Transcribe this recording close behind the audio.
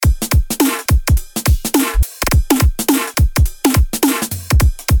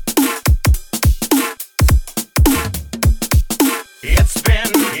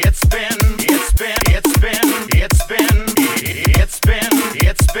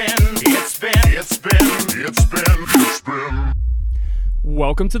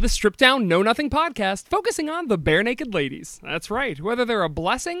Welcome to the Stripped Down Know Nothing podcast, focusing on the bare naked ladies. That's right, whether they're a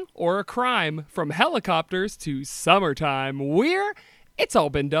blessing or a crime, from helicopters to summertime, It's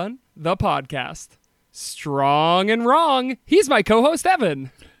All Been Done, the podcast. Strong and wrong, he's my co-host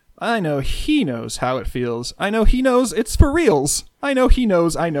Evan. I know he knows how it feels. I know he knows it's for reals. I know he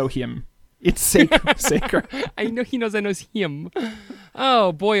knows I know him. It's Saker. I know he knows I knows him.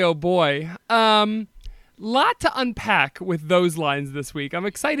 Oh boy. Lot to unpack with those lines this week. I'm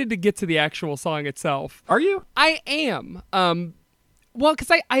excited to get to the actual song itself. Are you? I am. Well,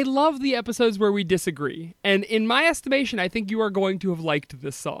 because I love the episodes where we disagree. And in my estimation, I think you are going to have liked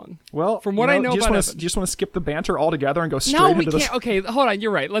this song. Well, from what I know do you about just want to skip the banter altogether and go straight No, into we this? can't. Okay, hold on.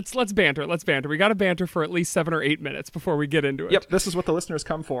 You're right. Let's banter. We got to banter for at least 7 or 8 minutes before we get into it. Yep, this is what the listeners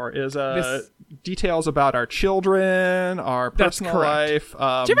come for, is details about our children, our personal life. Did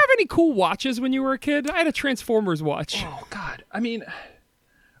you ever have any cool watches when you were a kid? I had a Transformers watch. Oh, God. I mean,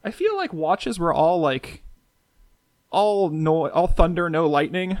 I feel like watches were all like... all thunder, no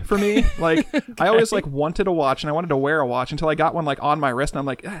lightning for me. Like, okay. I always wanted a watch and I wanted to wear a watch until I got one on my wrist, and I'm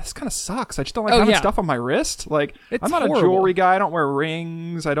like, this kind of sucks. I just don't like having stuff on my wrist. Like, I'm not horrible. A jewelry guy. I don't wear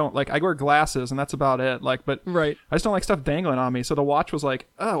rings. I wear glasses, and that's about it. But right. I just don't like stuff dangling on me. So the watch was like,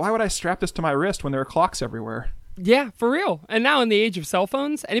 oh, why would I strap this to my wrist when there are clocks everywhere? Yeah, for real. And now in the age of cell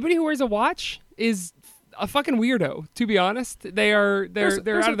phones, anybody who wears a watch is a fucking weirdo, to be honest. They're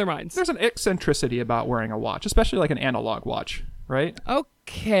out of their minds. There's an eccentricity about wearing a watch, especially like an analog watch, right?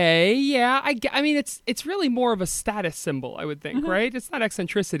 Okay, yeah. I mean, it's really more of a status symbol, I would think, right? It's not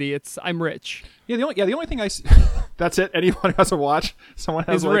eccentricity. It's I'm rich. Yeah, the only thing I see, that's it. Anyone who has a watch, someone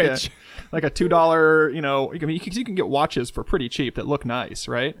has rich. A $2. You can get watches for pretty cheap that look nice,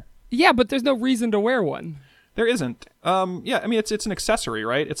 right? Yeah, but there's no reason to wear one. There isn't. Yeah, I mean, it's an accessory,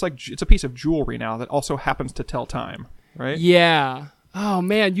 right? It's a piece of jewelry now that also happens to tell time, right? Yeah. Oh,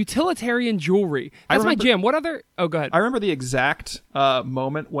 man, utilitarian jewelry. That's my jam. What other... Oh, go ahead. I remember the exact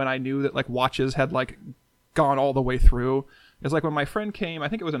moment when I knew that, watches had, gone all the way through. It was when my friend came, I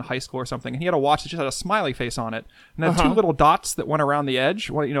think it was in high school or something, and he had a watch that just had a smiley face on it. And then 2 little dots that went around the edge,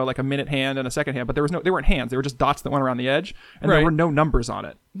 like a minute hand and a second hand, but they weren't hands, they were just dots that went around the edge, and there were no numbers on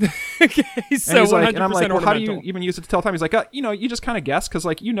it. Okay, so 100% and I'm like, well, how do you ornamental. even use it to tell time? He's like, you just kind of guess, because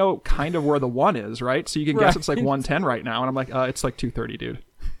kind of where the 1 is, right? So you can guess it's 1:10 right now, and I'm like, it's 2:30, dude.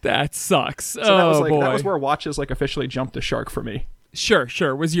 That sucks. So boy. That was where watches officially jumped the shark for me.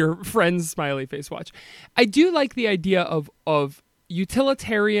 Sure. Was your friend's smiley face watch. I do like the idea of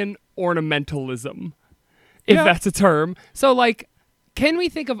utilitarian ornamentalism, if that's a term. So, can we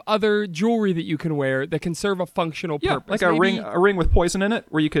think of other jewelry that you can wear that can serve a functional purpose? Like a ring with poison in it,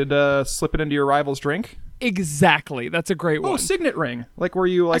 where you could slip it into your rival's drink. Exactly, that's a great one. Oh, signet ring, where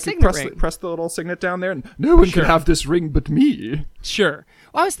you press the little signet down there, and no one can have this ring but me. Sure.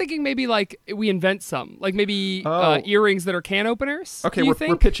 Well, I was thinking maybe we invent some, maybe earrings that are can openers. Okay,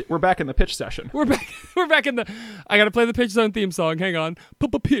 we're back in the pitch session. We're back in the. I gotta play the Pitch Zone theme song. Hang on.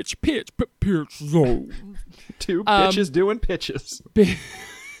 Pitch zone. 2 bitches doing pitches.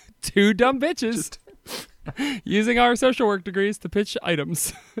 2 dumb bitches using our social work degrees to pitch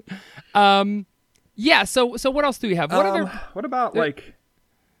items. Yeah. So what else do we have? What about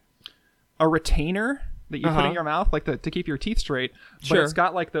a retainer that you put in your mouth, to keep your teeth straight? But it's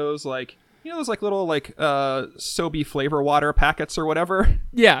got those those little Sobe flavor water packets or whatever.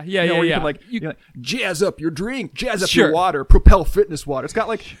 Yeah. You can jazz up your drink, jazz up your water, Propel Fitness water. It's got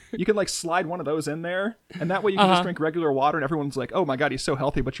you can slide one of those in there, and that way you can just drink regular water, and everyone's like, oh my god, he's so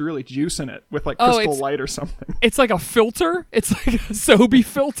healthy, but you're really juicing it with Crystal Light or something. It's like a filter. It's like a Sobe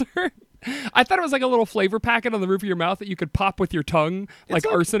filter. I thought it was a little flavor packet on the roof of your mouth that you could pop with your tongue,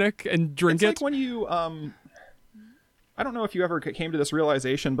 arsenic, and drink it. It's when you I don't know if you ever came to this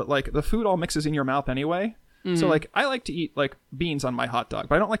realization, but the food all mixes in your mouth anyway. Mm-hmm. So I like to eat beans on my hot dog,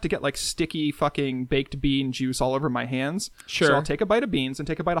 but I don't like to get sticky fucking baked bean juice all over my hands. Sure. So I'll take a bite of beans and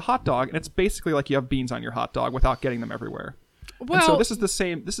take a bite of hot dog, and it's basically you have beans on your hot dog without getting them everywhere. Well, and so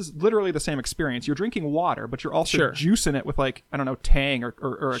this is literally the same experience. You're drinking water, but you're also juicing it with Tang or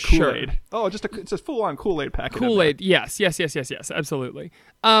a Kool-Aid. Sure. Oh, it's a full-on Kool-Aid packet. Kool-Aid, yes, absolutely.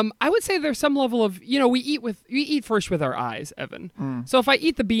 I would say there's some level of, we eat first with our eyes, Evan. Mm. So if I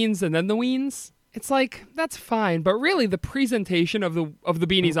eat the beans and then the weens, it's that's fine. But really, the presentation of the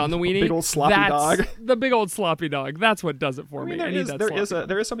beanies on the weenie, big old sloppy dog, the big old sloppy dog. That's what does it for me.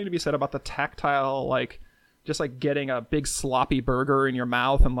 There is something to be said about the tactile just getting a big sloppy burger in your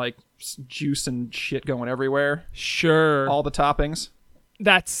mouth and juice and shit going everywhere. Sure. All the toppings.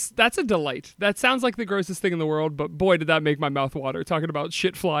 That's a delight. That sounds like the grossest thing in the world, but boy, did that make my mouth water. Talking about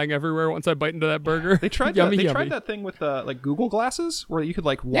shit flying everywhere once I bite into that burger. They tried yummy, that. They yummy. tried that thing with like Google Glasses, where you could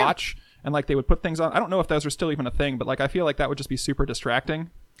like watch and like they would put things on. I don't know if those are still even a thing, but like I feel like that would just be super distracting.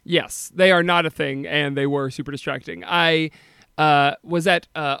 Yes, they are not a thing, and they were super distracting. I was at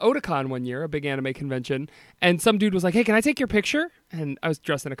Otakon one year, a big anime convention, and some dude was like, "Hey, can I take your picture?" And I was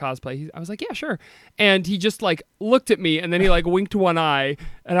dressed in a cosplay. I was like, "Yeah, sure." And he just like looked at me, and then he like winked one eye,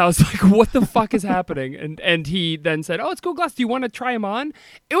 and I was like, "What the fuck is happening?" And he then said, "Oh, it's Google Glass. Do you want to try them on?"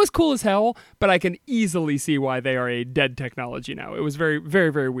 It was cool as hell, but I can easily see why they are a dead technology now. It was very,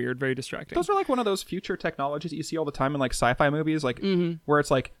 very, very weird, very distracting. Those are like one of those future technologies that you see all the time in like sci-fi movies, like where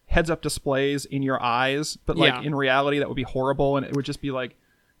it's like heads-up displays in your eyes, but like in reality that would be horrible, and it would just be like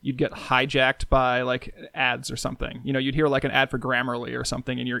you'd get hijacked by like ads or something. You know, you'd hear like an ad for Grammarly or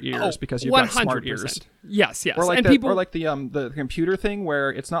something in your ears because you've got smart ears. Yes. Or like and or like the computer thing where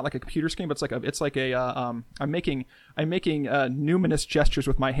it's not like a computer screen, but it's like a I'm making numinous gestures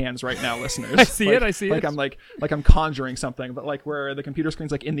with my hands right now, listeners. I see it. Like I'm conjuring something, but like where the computer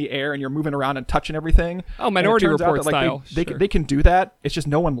screen's like in the air and you're moving around and touching everything. Oh, Minority Report that, like, style. They can do that. It's just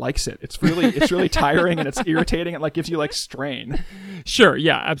no one likes it. It's really tiring and it's irritating. It like gives you like strain. Sure.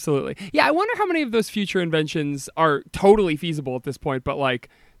 Yeah, absolutely. Yeah. I wonder how many of those future inventions are totally feasible at this point, but like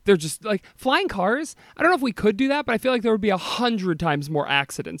they're just like flying cars. I don't know if we could do that, but I feel like there would be 100 times more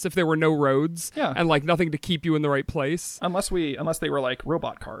accidents if there were no roads and like nothing to keep you in the right place. Unless they were like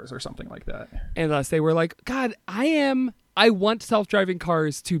robot cars or something like that. Unless they were like, God, I want self-driving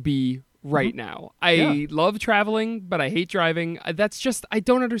cars to be right now. I love traveling, but I hate driving. That's just, I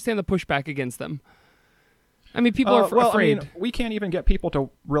don't understand the pushback against them. I mean, people are afraid. I mean, we can't even get people to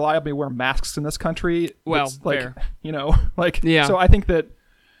reliably wear masks in this country. Well, it's like, fair. You know, like, so I think that,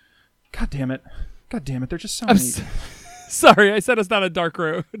 God damn it. There's just so many. Sorry, I said it's not a dark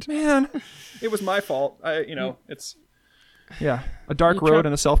road. Man, it was my fault. It's, a dark road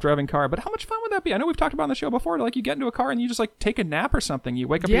and a self-driving car. But how much fun would that be? I know we've talked about on the show before. Like, you get into a car and you just like take a nap or something. You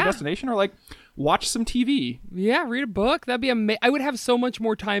wake up at your destination, or like watch some TV. Yeah, read a book. That'd be amazing. I would have so much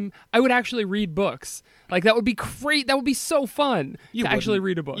more time. I would actually read books. Like, that would be great. That would be so fun to actually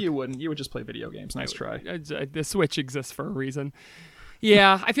read a book. You wouldn't. You would just play video games. Nice try. The Switch exists for a reason.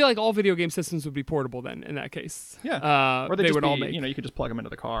 Yeah, I feel like all video game systems would be portable then in that case. Yeah. Or they would all make. You know, you could just plug them into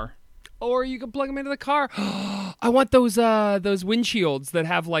the car. Or you could plug them into the car. I want those windshields that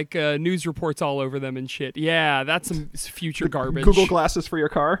have like news reports all over them and shit. Yeah, that's some future garbage. Google Glasses for your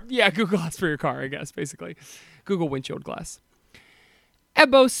car? Yeah, Google Glass for your car, I guess, basically. Google windshield glass.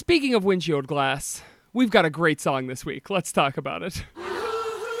 Ebbo, speaking of windshield glass, we've got a great song this week. Let's talk about it.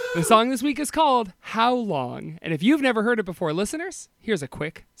 The song this week is called How Long? And if you've never heard it before, listeners, here's a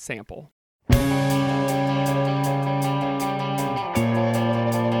quick sample.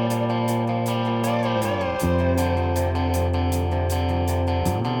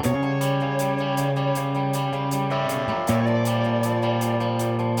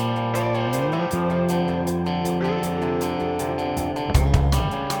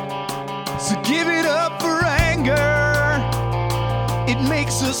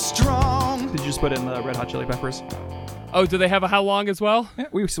 Strong. Did you just put in the Red Hot Chili Peppers? Oh, do they have a How Long as well? Yeah,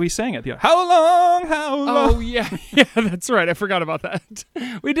 we sang it. How long? Oh, yeah, that's right. I forgot about that.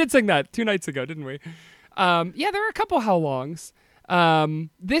 We did sing that 2 nights ago, didn't we? Yeah, there are a couple How Longs.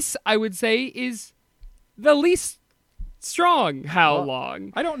 This, I would say, is the least strong How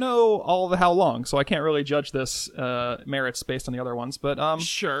Long. I don't know all the How Long, so I can't really judge this merits based on the other ones. But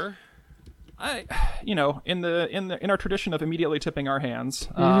sure. In our tradition of immediately tipping our hands,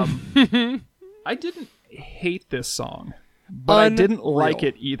 I didn't hate this song, but I didn't like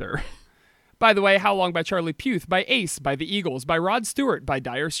it either. By the way, How Long by Charlie Puth, by Ace, by the Eagles, by Rod Stewart, by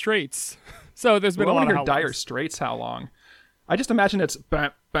Dire Straits. So there's been a lot of How Dire Straits How Long. I just imagine it's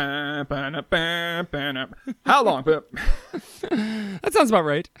How Long. That sounds about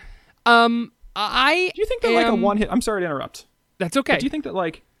right. Do you think that like a one hit? I'm sorry to interrupt. That's okay. But do you think that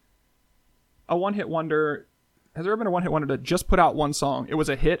like a one-hit wonder, has there ever been a one-hit wonder that just put out one song, it was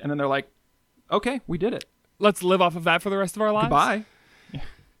a hit, and then they're like, okay, we did it, let's live off of that for the rest of our lives? Goodbye.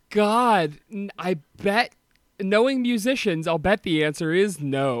 God, I bet, knowing musicians, I'll bet the answer is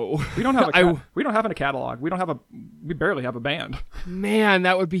no. We don't have we don't have a catalog. We barely have a band. Man,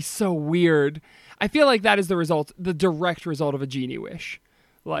 that would be so weird. I feel like that is the direct result of a genie wish.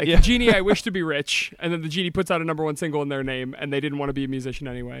 Like, Genie, I wish to be rich, and then the genie puts out a #1 single in their name, and they didn't want to be a musician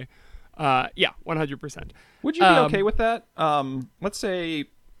anyway. 100%. Would you be okay with that? Let's say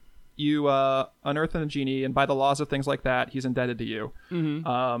you unearth a genie, and by the laws of things like that, he's indebted to you.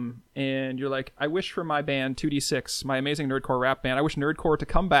 And you're like, I wish for my band 2D6, my amazing nerdcore rap band, I wish nerdcore to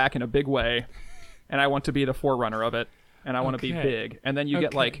come back in a big way, and I want to be the forerunner of it, and I want to be big. And then you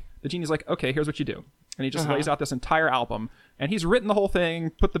get like, the genie's like, okay, here's what you do. And he just lays out this entire album, and he's written the whole thing,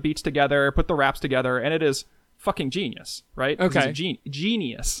 put the beats together, put the raps together, and it is fucking genius, right? Okay. He's a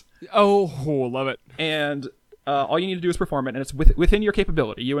genius. Oh, love it. And all you need to do is perform it, and it's within your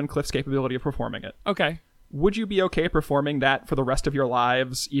capability, you and Cliff's capability of performing it. Okay. Would you be okay performing that for the rest of your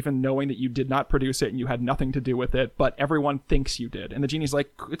lives, even knowing that you did not produce it and you had nothing to do with it, but everyone thinks you did? And the genie's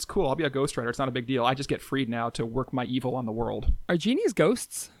like, it's cool, I'll be a ghostwriter, it's not a big deal. I just get freed now to work my evil on the world. Are genies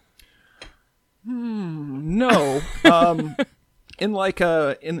ghosts? No. In like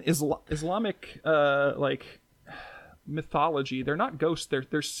in Islamic like mythology, they're not ghosts,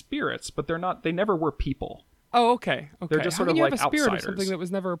 they're spirits, but they never were people. Oh, okay. They're just How sort can of you like have a spirit outsiders. of something that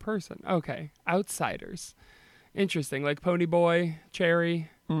was never a person? Okay. Outsiders. Interesting. Like Pony Boy, Cherry.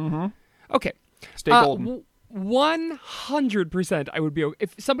 Okay. Stay golden. 100% I would be okay.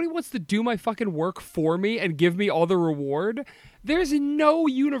 If somebody wants to do my fucking work for me and give me all the reward, there's no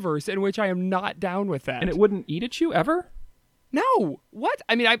universe in which I am not down with that. And it wouldn't eat at you ever? No. What?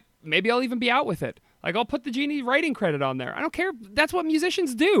 I mean, maybe I'll even be out with it. Like, I'll put the genie writing credit on there. I don't care. That's what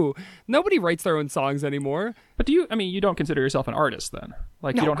musicians do. Nobody writes their own songs anymore. But you don't consider yourself an artist then?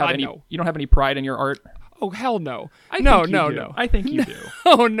 Like, No, you don't have God, any no. You don't have any pride in your art? Oh, hell no. No. No. I think you do.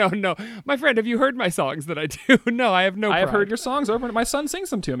 Oh, no. My friend, have you heard my songs that I do? No, I have no pride. I have heard your songs over, and my son sings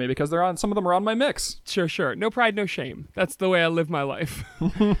them to me because some of them are on my mix. Sure. No pride, no shame. That's the way I live my life.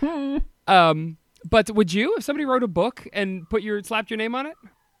 But would you, if somebody wrote a book and slapped your name on it?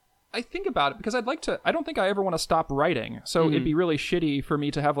 I think about it because I don't think I ever want to stop writing. So it'd be really shitty for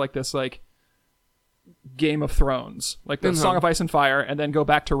me to have like this like Game of Thrones, like the Song of Ice and Fire, and then go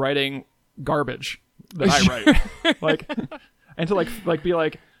back to writing garbage that I write. Like, and to like be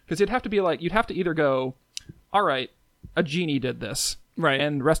like, because you'd have to either go, all right, a genie did this. Right.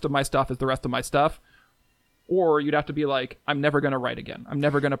 And the rest of my stuff is the rest of my stuff. Or you'd have to be like, I'm never going to write again. I'm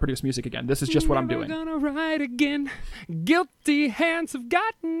never going to produce music again. This is just what I'm doing. Never gonna write again. Guilty hands have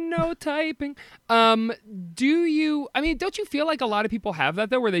got no typing. Don't you feel like a lot of people have that,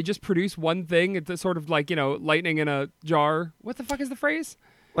 though, where they just produce one thing? It's sort of like, lightning in a jar. What the fuck is the phrase?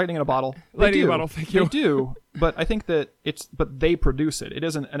 Lightning in a bottle. Lightning in a bottle, thank you. They do, but I think that but they produce it. It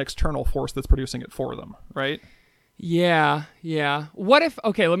isn't an external force that's producing it for them, right? Yeah. What if,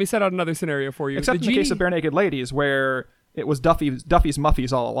 okay, let me set out another scenario for you. Except in the case of Bare Naked Ladies, where it was Duffy's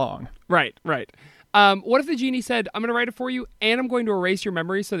Muffies all along. Right. What if the genie said, I'm going to write it for you, and I'm going to erase your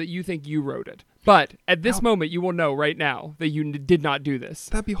memory so that you think you wrote it. But at this moment, you will know right now that you did not do this.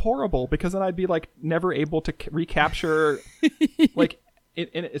 That'd be horrible, because then I'd be like never able to recapture, like,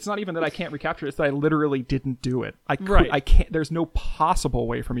 it's not even that I can't recapture it, it's that I literally didn't do it. I can't, there's no possible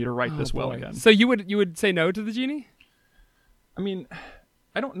way for me to write this well again. So you would say no to the genie? I mean,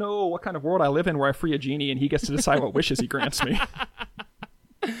 I don't know what kind of world I live in where I free a genie and he gets to decide what wishes he grants me.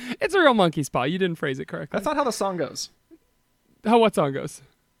 It's a real monkey's paw. You didn't phrase it correctly. That's not how the song goes. How what song goes?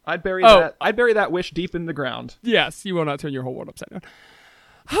 I'd bury that wish deep in the ground. Yes, you will not turn your whole world upside down.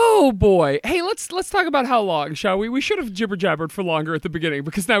 Oh boy. Hey, let's talk about how long, shall we? We should have jibber-jabbered for longer at the beginning,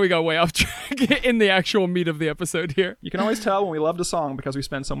 because now we got way off track in the actual meat of the episode here. You can always tell when we loved a song because we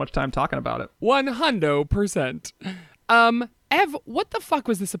spend so much time talking about it. 100%. Ev, what the fuck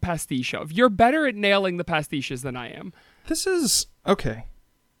was this a pastiche of? You're better at nailing the pastiches than I am. This is okay.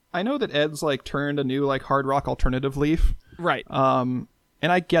 I know that Ed's like turned a new like hard rock alternative leaf. Right. And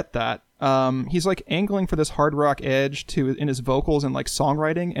I get that. He's like angling for this hard rock edge in his vocals and like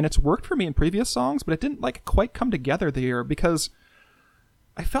songwriting, and it's worked for me in previous songs, but it didn't like quite come together there because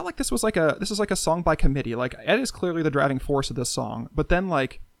I felt like this is like a song by committee. Like Ed is clearly the driving force of this song, but then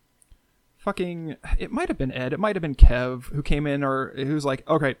like fucking, it might have been Ed, it might have been Kev who came in, or who's like,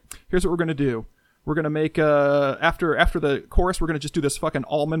 okay, here's what we're gonna do. We're gonna make after the chorus, we're gonna just do this fucking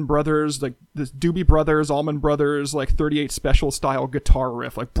Allman Brothers, like this Doobie Brothers, Allman Brothers, like 38 Special style guitar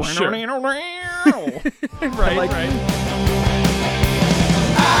riff, like sure. right. Right.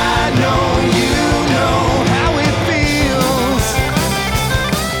 I know you know how it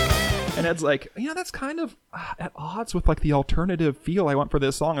feels. And Ed's like, that's kind of at odds with like the alternative feel I want for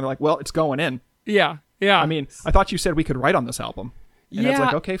this song. And they're like, well, it's going in. Yeah. I mean, I thought you said we could write on this album. And yeah. Ed's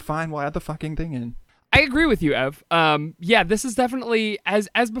like, okay, fine, we'll add the fucking thing in. I agree with you, Ev. Yeah, this is definitely, as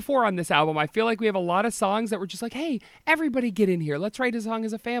before on this album, I feel like we have a lot of songs that were just like, hey, everybody get in here. Let's write a song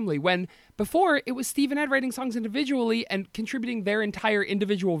as a family. When before, it was Steve and Ed writing songs individually and contributing their entire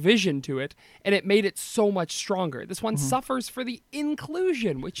individual vision to it, and it made it so much stronger. This one suffers for the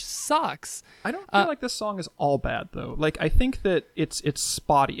inclusion, which sucks. I don't feel like this song is all bad, though. Like, I think that it's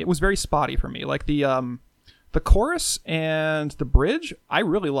spotty. It was very spotty for me. Like, the chorus and the bridge, I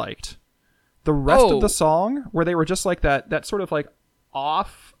really liked. The rest of the song, where they were just like that sort of like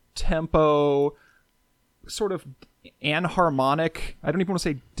off-tempo, sort of anharmonic. I don't even want to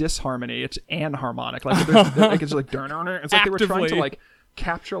say disharmony. It's anharmonic. Like, like it's like it's like they were trying to like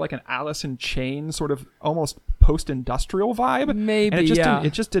capture like an Alice in Chains sort of almost post-industrial vibe. Maybe, and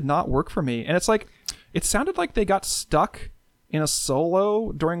it just did not work for me. And it's like it sounded like they got stuck in a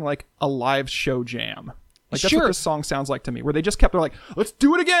solo during like a live show jam. Like, that's what this song sounds like to me, where they just kept, they're like, let's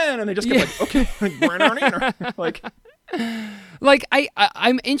do it again. And they just kept like, okay. Like,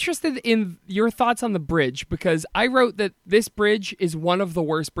 I'm interested in your thoughts on the bridge, because I wrote that this bridge is one of the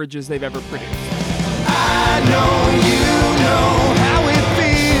worst bridges they've ever produced. I know you know how it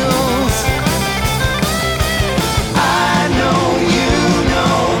feels. I know you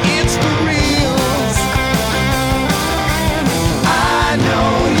know it's the reals. I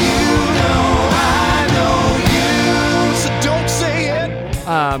know you know, so don't say it.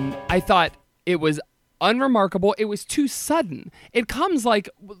 I thought it was unremarkable. It was too sudden. It comes like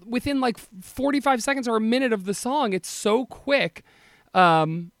within like 45 seconds or a minute of the song. It's so quick.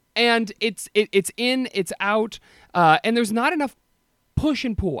 And it's in, it's out, and there's not enough push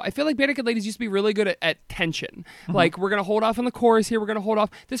and pull. I feel like Bare Naked Ladies used to be really good at tension. Like, we're gonna hold off on the chorus here, we're gonna hold off.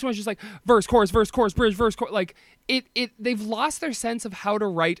 This one's just like verse, chorus, bridge, verse, chorus. Like they've lost their sense of how to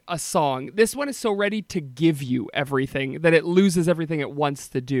write a song. This one is so ready to give you everything that it loses everything it wants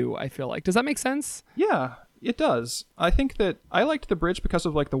to do, I feel like. Does that make sense? Yeah, it does. I think that I liked the bridge because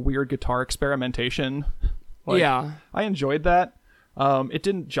of like the weird guitar experimentation. Like, yeah. I enjoyed that. It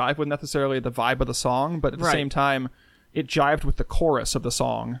didn't jive with necessarily the vibe of the song, but at the same time, it jived with the chorus of the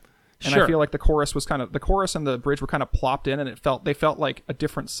song. And I feel like the chorus and the bridge were kind of plopped in, and they felt like a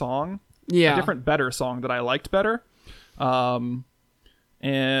different song. Yeah. A different, better song that I liked better. And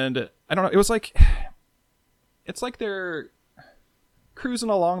I don't know, it's like they're cruising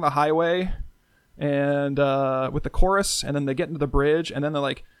along the highway and with the chorus, and then they get into the bridge, and then they're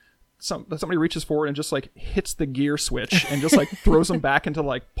like, somebody reaches forward and just like hits the gear switch and just like throws them back into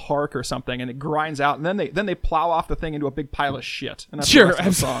like park or something, and it grinds out, and then they plow off the thing into a big pile of shit, and that's the rest of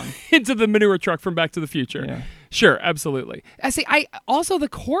the song. Into the manure truck from Back to the Future. Yeah. Sure, absolutely. I also, the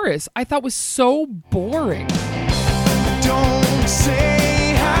chorus I thought was so boring. Don't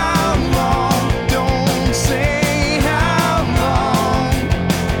say how long. Don't say how long.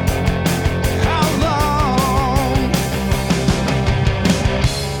 How long.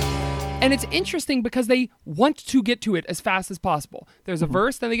 And it's interesting because they want to get to it as fast as possible. There's a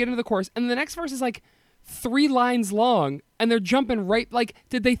verse, then they get into the chorus, and the next verse is like 3 lines long, and they're jumping right. Like,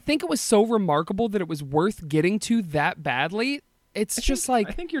 did they think it was so remarkable that it was worth getting to that badly? I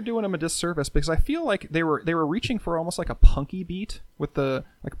think you're doing them a disservice, because I feel like they were reaching for almost like a punky beat with the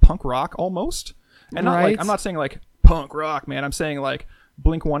like punk rock almost, and not like, I'm not saying like punk rock, man. I'm saying like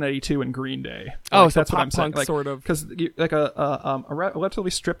Blink-182 and Green Day. Like, oh, so that's what I'm saying. Like, sort of, because like a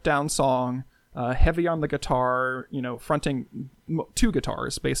relatively stripped down song, heavy on the guitar, fronting 2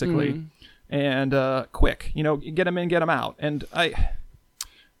 guitars basically, and quick, get them in, get them out, and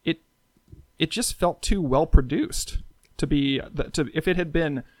it just felt too well produced. If it had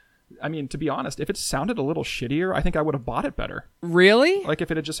been, I mean, to be honest, if it sounded a little shittier, I think I would have bought it better. Really? Like, if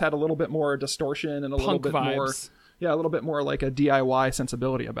it had just had a little bit more distortion and a little bit vibes. more, a little bit more like a DIY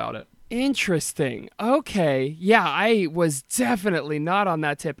sensibility about it. Interesting. Okay. Yeah, I was definitely not on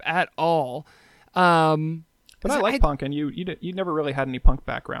that tip at all. But I like punk, and you never really had any punk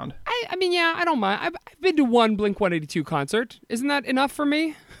background. I mean, yeah, I don't mind. I've been to one Blink-182 concert. Isn't that enough for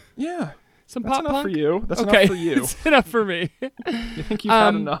me? Yeah. Some That's pop enough punk? for you. That's okay. enough for you. It's enough for me. You think you've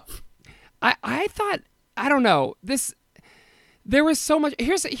had enough? I thought, I don't know. There was so much.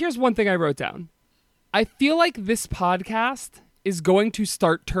 Here's one thing I wrote down. I feel like this podcast is going to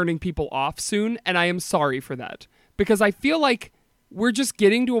start turning people off soon, and I am sorry for that, because I feel like we're just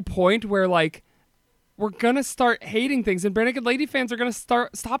getting to a point where like we're gonna start hating things, and Bare Naked Lady fans are gonna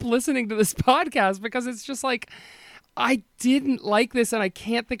stop listening to this podcast, because it's just like, I didn't like this, and I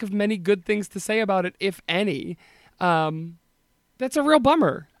can't think of many good things to say about it, if any. That's a real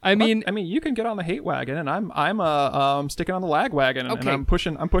bummer. I mean, you can get on the hate wagon, and I'm sticking on the lag wagon, and I'm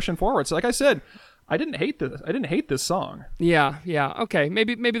pushing forward. So, like I said, I didn't hate this song. Yeah. Okay.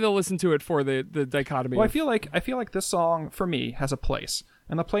 Maybe they'll listen to it for the dichotomy. Well, I feel like this song for me has a place,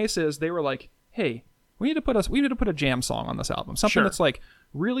 and the place is they were like, hey, we need to put a jam song on this album, something Sure. that's like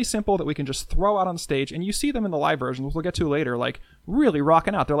really simple that we can just throw out on stage. And you see them in the live versions, which we'll get to later, like really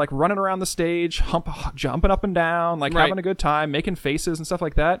rocking out. They're like running around the stage, jumping up and down, like Right. having a good time, making faces and stuff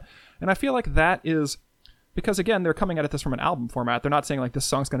like that. And I feel like that is because, again, they're coming at this from an album format. They're not saying like this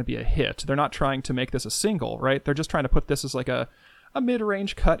song's going to be a hit. They're not trying to make this a single, right? They're just trying to put this as like a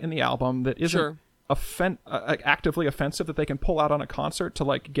mid-range cut in the album that isn't Sure. actively offensive, that they can pull out on a concert to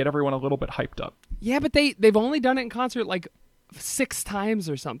like get everyone a little bit hyped up. Yeah, but they've only done it in concert like 6 times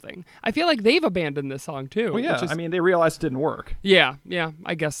or something. I feel like they've abandoned this song too. Well, yeah, which is- I mean, they realized it didn't work. Yeah,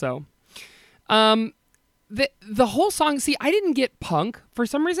 I guess so. The whole song. See, I didn't get punk for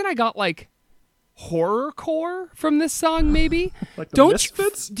some reason. I got like horrorcore from this song. Maybe Like the Don't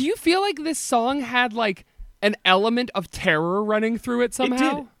Misfits? do you feel like this song had like an element of terror running through it somehow?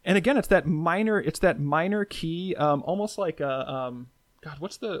 It did. And again, it's that minor key, almost like a God,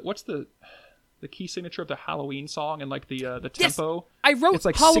 what's the key signature of the Halloween song and like the Yes, tempo? I wrote it's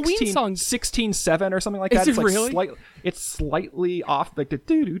like Halloween 16, songs. 16/7 or something like Is that. it It's like really? it's slightly off, like the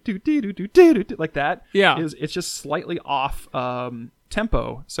do do do do do do do like that. Yeah. It's just slightly off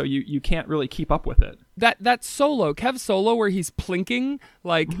tempo, so you can't really keep up with it. That solo, Kev's solo, where he's plinking,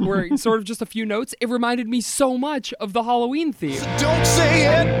 like where it's sort of just a few notes, it reminded me so much of the Halloween theme. Don't say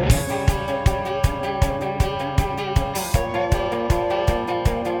it.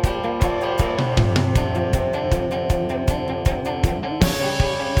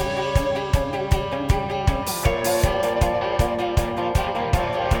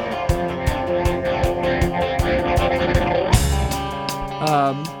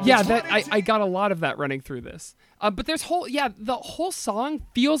 Yeah, that I got a lot of that running through this. But there's the whole song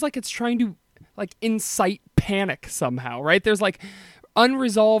feels like it's trying to like incite panic somehow, right? There's like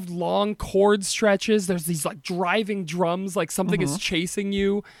unresolved long chord stretches. There's these like driving drums, like something is chasing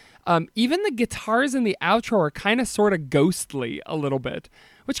you. Even the guitars in the outro are kind of sort of ghostly a little bit,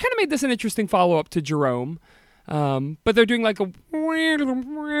 which kind of made this an interesting follow-up to Jerome. But they're doing like a weird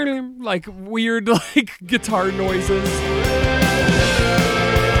like guitar noises.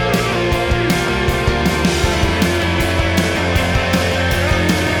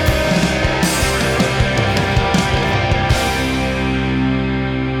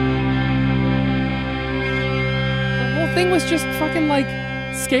 The whole thing was just fucking like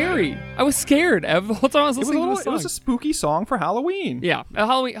scary. I was scared, Ev, the whole time I was listening to this It song. was a spooky song for Halloween. Yeah,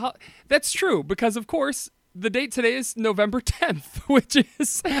 Halloween. That's true because, of course, the date today is November 10th, which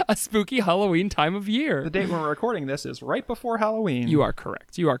is a spooky Halloween time of year. The date when we're recording this is right before Halloween. You are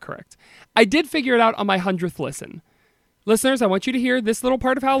correct. I did figure it out on my 100th listen. Listeners, I want you to hear this little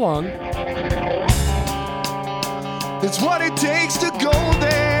part of How Long. It's what it takes to go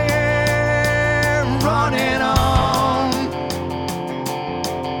there, running on.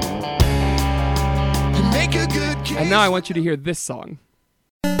 You make a good case. And now I want you to hear this song.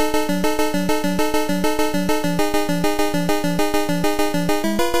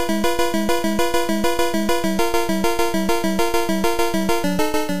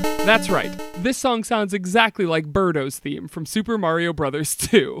 That's right. This song sounds exactly like Birdo's theme from Super Mario Bros.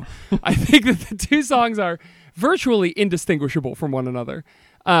 2. I think that the two songs are virtually indistinguishable from one another.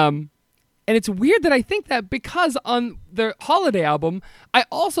 And it's weird that I think that because on the Holiday album, I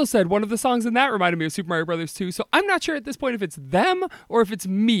also said one of the songs in that reminded me of Super Mario Bros. 2. So I'm not sure at this point if it's them or if it's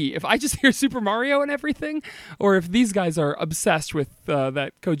me. If I just hear Super Mario and everything, or if these guys are obsessed with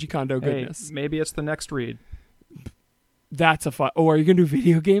that Koji Kondo Hey, goodness. maybe it's the next read. That's a fun. Oh, are you going to do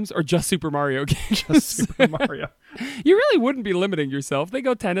video games or just Super Mario games? Just Super Mario. You really wouldn't be limiting yourself. They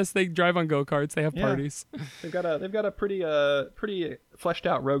go tennis, they drive on go-karts, they have Yeah. parties. They've got a pretty fleshed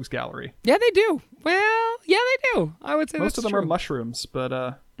out rogues gallery. Yeah, they do. Well, yeah, they do. I would say Most that's of them true. are mushrooms,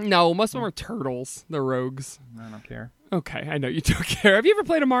 but No, most of them are turtles. They're rogues. I don't care. Okay, I know you don't care. Have you ever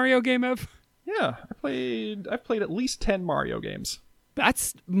played a Mario game, Ev? Yeah, I've played at least 10 Mario games.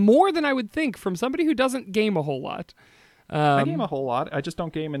 That's more than I would think from somebody who doesn't game a whole lot. I game a whole lot. I just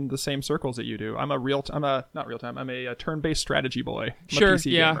don't game in the same circles that you do. I'm a turn-based strategy boy. I'm Sure, a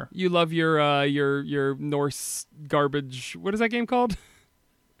PC yeah. gamer. You love your Norse garbage. What is that game called?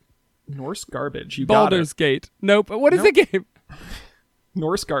 Norse garbage. You got Baldur's it. Gate. Nope. What is Nope. the game?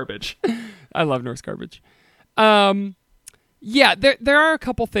 Norse garbage. I love Norse garbage. Yeah, there are a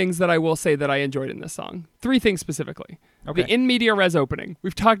couple things that I will say that I enjoyed in this song. 3 things specifically. Okay. The in media res opening.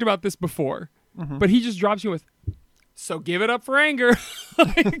 We've talked about this before, but he just drops you with, "So give it up for anger."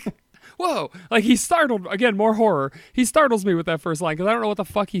 Like, whoa. Like, he startled, again, more horror. He startles me with that first line because I don't know what the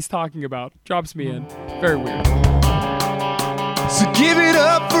fuck he's talking about. Drops me in. Very weird. So give it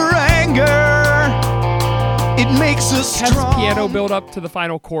up for anger. It makes us Has strong. piano build up to the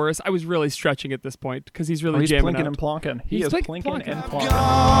final chorus. I was really stretching at this point because he's really He's jamming plinking out. and plonking. He He's is plinking plinking and plonking.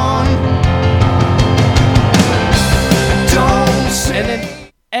 Gone. Don't say. And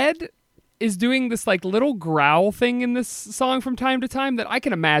then Ed is doing this like little growl thing in this song from time to time that I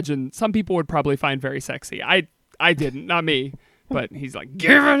can imagine some people would probably find very sexy. I didn't, not me. But he's like,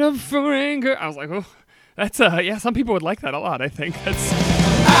 give it up for anger. I was like, oh, that's yeah, some people would like that a lot, I think. That's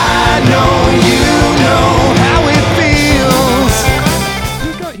I know you know how it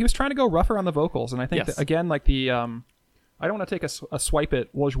feels. He was trying to go rougher on the vocals, and I think Yes. that, again, like the I don't want to take a swipe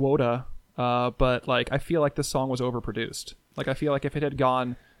at Wojwoda, but like I feel like this song was overproduced. Like I feel like if they'd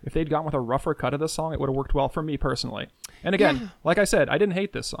gone with a rougher cut of this song, it would have worked well for me personally. And again, like I said, I didn't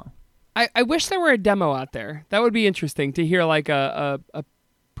hate this song. I wish there were a demo out there. That would be interesting to hear like a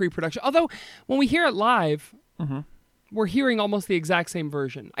pre-production. Although when we hear it live, we're hearing almost the exact same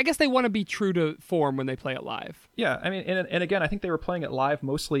version. I guess they want to be true to form when they play it live. Yeah, I mean, and again, I think they were playing it live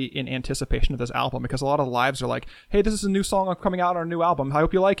mostly in anticipation of this album because a lot of the lives are like, "Hey, this is a new song coming out on a new album. I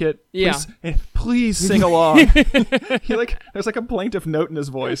hope you like it. Yeah. Please sing along." There's like a plaintive note in his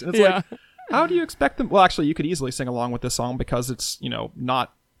voice, and it's Yeah. like, how do you expect them? Well, actually, you could easily sing along with this song because it's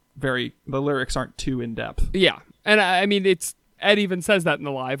not very. The lyrics aren't too in depth. Yeah, and I mean it's. Ed even says that in the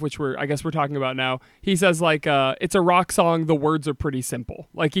live, which I guess we're talking about now. He says like, it's a rock song. The words are pretty simple.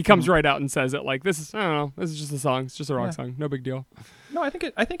 Like he comes right out and says it like, this is, I don't know, this is just a song. It's just a rock song. No big deal. No, I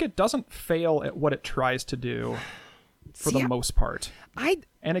think it doesn't fail at what it tries to do for See, the most part.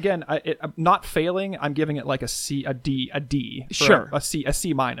 And again, I'm not failing. I'm giving it like a C, a D, or Sure. a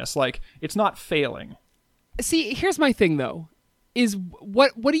C minus. Like it's not failing. See, here's my thing though, is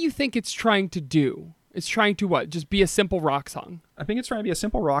what do you think it's trying to do? It's trying to what? Just be a simple rock song. I think it's trying to be a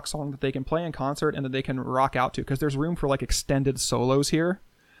simple rock song that they can play in concert and that they can rock out to because there's room for like extended solos here.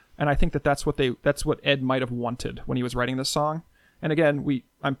 And I think that's what Ed might have wanted when he was writing this song. And again,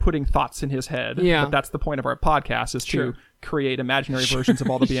 I'm putting thoughts in his head. Yeah. But that's the point of our podcast is Sure. to create imaginary versions of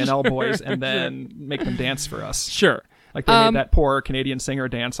all the BNL boys and then make them dance for us. Sure. Like they made that poor Canadian singer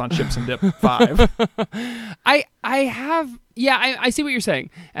dance on Chips and Dip 5. I see what you're saying.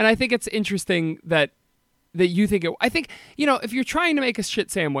 And I think it's interesting that you think it. I think, if you're trying to make a shit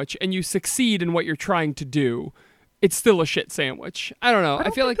sandwich and you succeed in what you're trying to do, it's still a shit sandwich. I don't know. I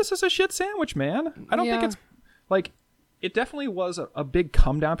feel like this is a shit sandwich, man. I don't think it's like it definitely was a big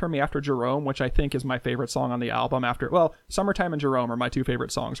come down for me after Jerome, which I think is my favorite song on the album Summertime and Jerome are my two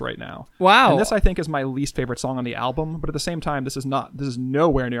favorite songs right now. Wow. And this I think is my least favorite song on the album, but at the same time this is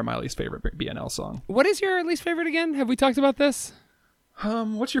nowhere near my least favorite BNL song. What is your least favorite again? Have we talked about this?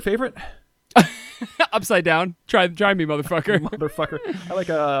 What's your favorite? Upside Down. Try me, motherfucker. Motherfucker. I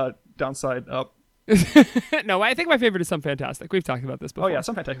like Downside Up. No, I think my favorite is Some Fantastic. We've talked about this before. Oh yeah,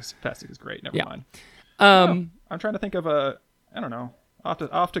 Some Fantastic is great. Never mind. Um, I'm trying to think of I don't know. I'll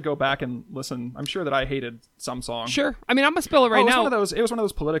have to go back and listen. I'm sure that I hated some song. Sure. I mean, I'm gonna spill it right now. It was one of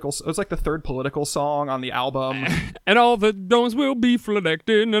those political. It was like the third political song on the album. And all the domes will be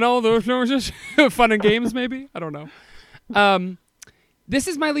selected, and all the fun and games. Maybe I don't know. This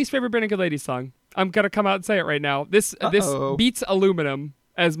is my least favorite Bare Naked Ladies song. I'm gonna come out and say it right now. This beats Aluminum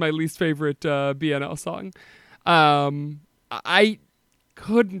as my least favorite BNL song. I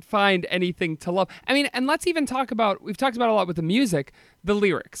couldn't find anything to love. I mean, and let's even talk about, we've talked about a lot with the music, the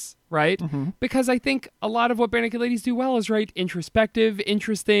lyrics, right? Mm-hmm. Because I think a lot of what Bare Naked Ladies do well is write introspective,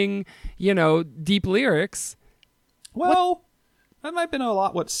 interesting, deep lyrics. Well, that might have been a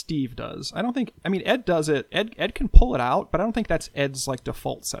lot what Steve does. Ed does it. Ed can pull it out, but I don't think that's Ed's like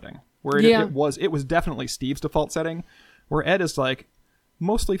default setting. Where it was definitely Steve's default setting, where Ed is like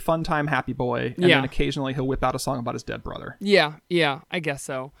mostly fun time happy boy, and then occasionally he'll whip out a song about his dead brother. Yeah, I guess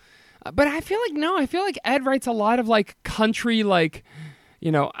so. But I feel like Ed writes a lot of like country, like,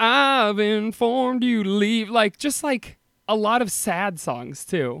 I've informed you to leave, like just like a lot of sad songs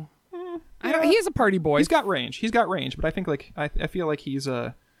too. He is a party boy. He's got range, but I think like I feel like he's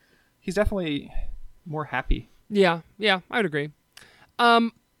definitely more happy. Yeah, I would agree.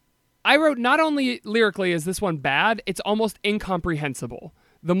 I wrote, not only lyrically is this one bad, it's almost incomprehensible.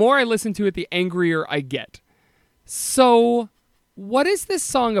 The more I listen to it, the angrier I get. So, what is this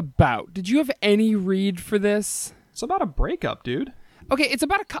song about? Did you have any read for this? It's about a breakup, dude. Okay, it's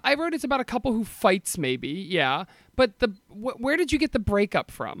about it's about a couple who fights, maybe, yeah. But where did you get the breakup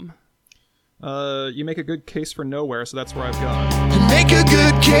from? You make a good case for Nowhere, so that's where I've gone. You make a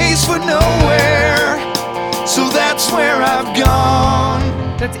good case for nowhere, so that's where I've gone.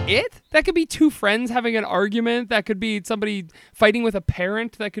 That's it? That could be two friends having an argument. That could be somebody fighting with a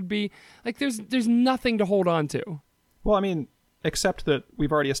parent. That could be like there's nothing to hold on to. Well, I mean, except that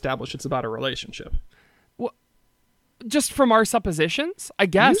we've already established it's about a relationship. Well, just from our suppositions, I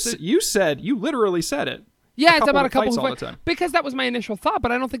guess. You literally said it. Yeah, it's about a couple fights who all the time. Because that was my initial thought,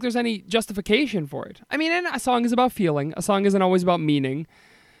 but I don't think there's any justification for it. I mean, and a song is about feeling. A song isn't always about meaning.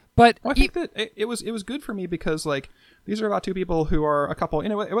 But I think that it was good for me because like these are about two people who are a couple. You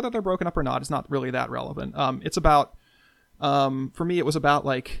know, whether they're broken up or not is not really that relevant. It's about for me it was about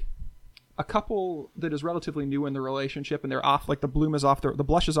like a couple that is relatively new in the relationship and they're off, like the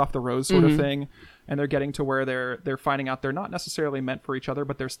blush is off the rose sort of thing, and they're getting to where they're finding out they're not necessarily meant for each other,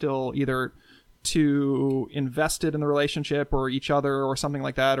 but they're still either too invested in the relationship or each other or something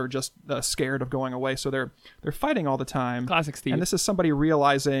like that, or just scared of going away, so they're fighting all the time. Classic Steve. And this is somebody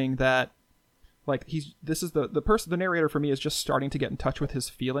realizing that like the narrator for me is just starting to get in touch with his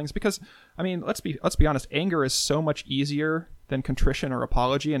feelings, because I mean let's be honest, anger is so much easier than contrition or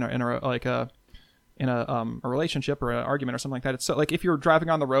apology in a relationship or an argument or something like that. It's so, like if you're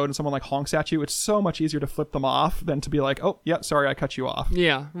driving on the road and someone like honks at you, it's so much easier to flip them off than to be like, oh yeah, sorry, I cut you off.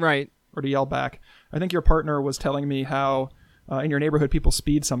 Yeah, right. Or to yell back. I think your partner was telling me how in your neighborhood people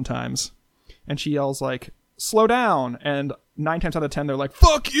speed sometimes, and she yells like, slow down, and 9 times out of 10 they're like,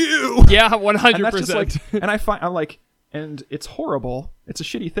 fuck you. Yeah, 100%. And that's just like, and I'm like, and it's horrible, it's a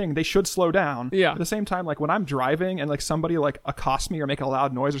shitty thing, they should slow down. Yeah. At the same time, like when I'm driving and like somebody like accosts me or make a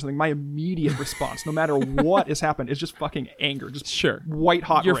loud noise or something, my immediate response, no matter what has happened, is just fucking anger, just sure, white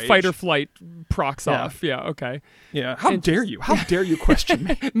hot your rage. fight or flight procs Yeah. off. Yeah, okay. Yeah. How dare you question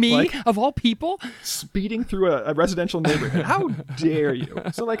me? Me, Like, of all people? speeding through a residential neighborhood. How dare you?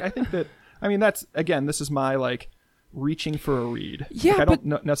 So like I think that, I mean, that's, again, this is my like reaching for a read. Yeah, like, I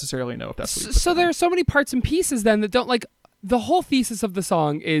don't necessarily know if that's what So there are so many parts and pieces then that don't, like, the whole thesis of the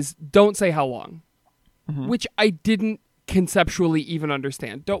song is don't say how long, which I didn't conceptually even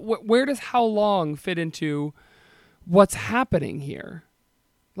understand. Where does how long fit into what's happening here?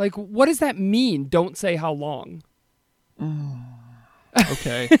 Like, what does that mean? Don't say how long.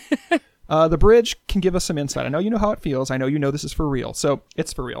 Okay. The bridge can give us some insight. I know you know how it feels. I know you know this is for real. So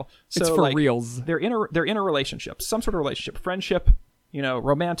it's for real. So, It's for like, reals. They're in a relationship, some sort of relationship, friendship, you know,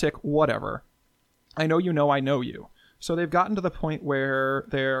 romantic, whatever. I know you. So they've gotten to the point where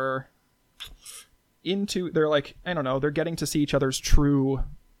they're like, I don't know, they're getting to see each other's true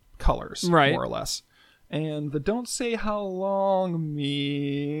colors, Right. more or less. And the don't say how long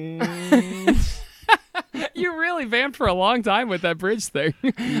means... You really vamped for a long time with that bridge thing,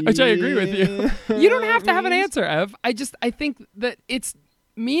 which I agree with you. You don't have to have an answer, Ev. I think that it's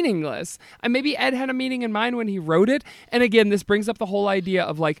meaningless. And maybe Ed had a meaning in mind when he wrote it. And again, this brings up the whole idea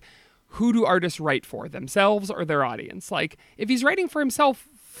of like, who do artists write for, themselves or their audience? Like, if he's writing for himself,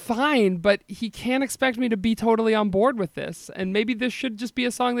 fine, but he can't expect me to be totally on board with this. And maybe this should just be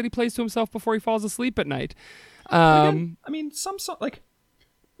a song that he plays to himself before he falls asleep at night. Again, I mean, some song, like,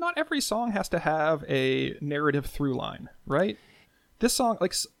 not every song has to have a narrative through line, right? This song,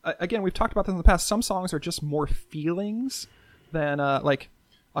 like, again, we've talked about this in the past. Some songs are just more feelings than like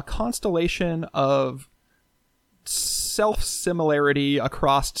a constellation of self-similarity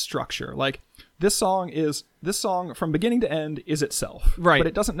across structure. Like this song from beginning to end is itself, right? But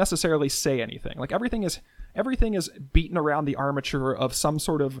it doesn't necessarily say anything. Like everything is beaten around the armature of some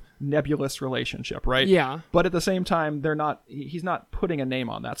sort of nebulous relationship, right? Yeah. But at the same time, he's not putting a name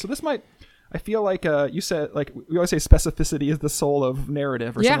on that. So this might, I feel like you said, like we always say specificity is the soul of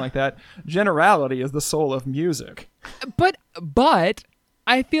narrative or something like that. Generality is the soul of music. But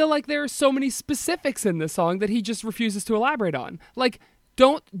I feel like there are so many specifics in this song that he just refuses to elaborate on. Like,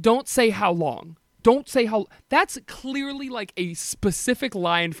 don't say how long. Don't say how. That's clearly like a specific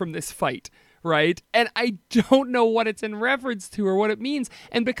line from this fight, right? And I don't know what it's in reference to or what it means.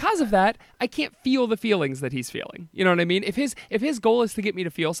 And because of that, I can't feel the feelings that he's feeling. You know what I mean? If his goal is to get me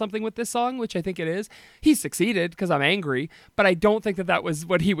to feel something with this song, which I think it is, he's succeeded because I'm angry. But I don't think that was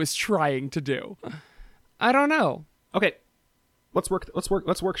what he was trying to do. I don't know. Okay. Let's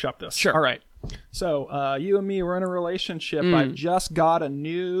workshop this. Sure. All right. So, you and me, we're in a relationship. I've just got a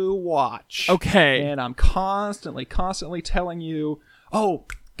new watch. Okay. And I'm constantly telling you, oh,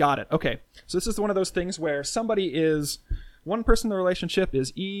 got it. Okay. So this is one of those things where one person in the relationship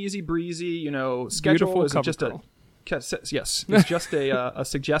is easy breezy, you know, schedule is just girl. Yes, it's just a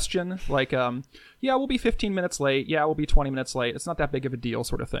suggestion, like, yeah, we'll be 15 minutes late, yeah, we'll be 20 minutes late, it's not that big of a deal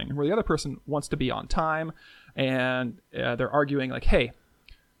sort of thing, where the other person wants to be on time, and they're arguing like, hey,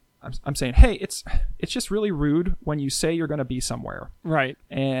 I'm saying, hey, it's just really rude when you say you're going to be somewhere. Right.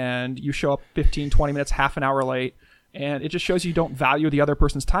 And you show up 15, 20 minutes, half an hour late, And it just shows you don't value the other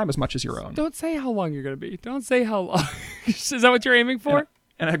person's time as much as your own. Don't say how long you're going to be. Don't say how long. Is that what you're aiming for?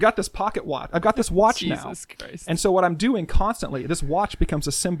 And I've got this pocket watch. I've got this watch now. Jesus Christ. And so what I'm doing constantly, this watch becomes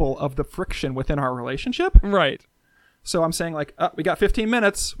a symbol of the friction within our relationship. Right. So I'm saying like, we got 15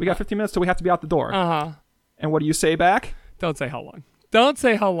 minutes. We got 15 minutes till we have to be out the door. Uh-huh. And what do you say back? Don't say how long. Don't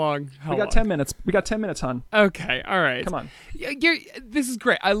say how long. We got 10 minutes. We got 10 minutes, hon. Okay. All right. Come on. This is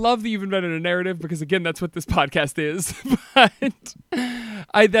great. I love that you've invented a narrative because, again, that's what this podcast is. But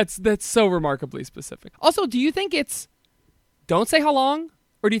that's so remarkably specific. Also, do you think it's don't say how long,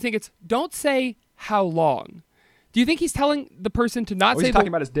 or do you think it's don't say how long? Do you think he's telling the person to not say? He's talking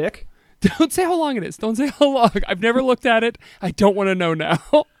about his dick? Don't say how long it is. Don't say how long. I've never looked at it. I don't want to know now.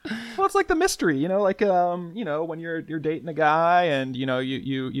 Well, it's like the mystery, like when you're dating a guy and you're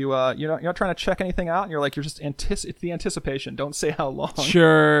not trying to check anything out, and you're like it's the anticipation. Don't say how long.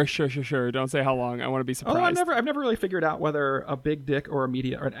 Sure. Don't say how long. I want to be surprised. Although I've never really figured out whether a big dick or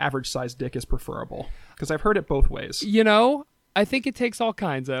an average sized dick is preferable, because I've heard it both ways. I think it takes all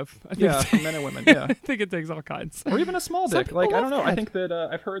kinds of. For men and women. Yeah, I think it takes all kinds. Or even a small Some dick. people I don't know. love I that. think that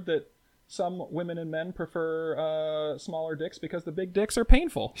I've heard that some women and men prefer smaller dicks because the big dicks are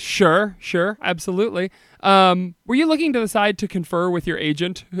painful. Sure, absolutely. Were you looking to the side to confer with your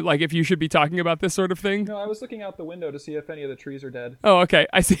agent, like if you should be talking about this sort of thing? No, I was looking out the window to see if any of the trees are dead. Oh, okay,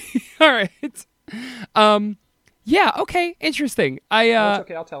 I see. All right. Yeah, okay, interesting. That's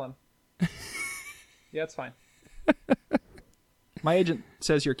okay, I'll tell him. Yeah, it's fine. My agent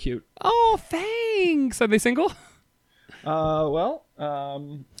says you're cute. Oh, thanks. Are they single?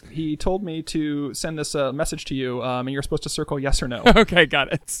 He told me to send this message to you, and you're supposed to circle yes or no. Okay,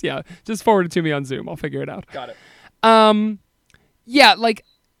 got it. Yeah, just forward it to me on Zoom. I'll figure it out. Got it. Yeah,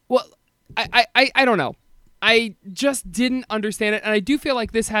 I don't know. I just didn't understand it, and I do feel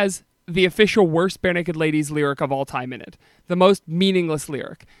like this has the official worst Bare Naked Ladies lyric of all time in it. The most meaningless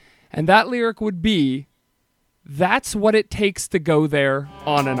lyric. And that lyric would be, that's what it takes to go there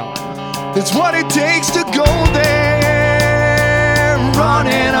on and on. That's what it takes to go there,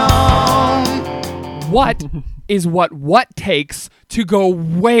 running on. What is what takes to go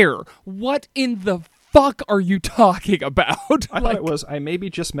where? What in the fuck are you talking about? I thought it was, I maybe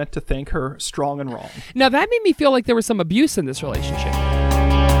just meant to thank her strong and wrong. Now that made me feel like there was some abuse in this relationship.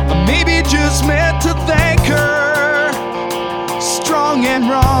 Maybe just meant to thank her strong and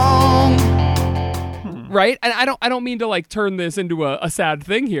wrong. Right? And I don't mean to like turn this into a sad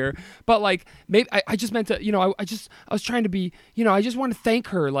thing here, but like maybe I just meant to, I was trying to be, I just want to thank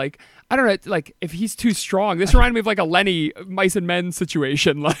her. Like, I don't know, like if he's too strong, this reminded me of like a Lenny Mice and Men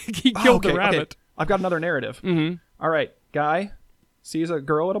situation. Like he killed the rabbit. Okay. I've got another narrative. Mm-hmm. All right. Guy sees a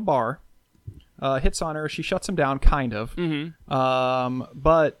girl at a bar, hits on her. She shuts him down, kind of. Mm-hmm.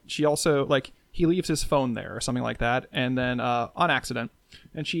 But she also, he leaves his phone there or something like that, and then on accident.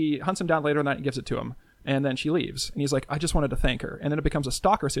 And she hunts him down later in the night and gives it to him. And then she leaves. And he's like, I just wanted to thank her. And then it becomes a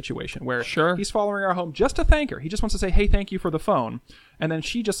stalker situation where he's following her home just to thank her. He just wants to say, hey, thank you for the phone. And then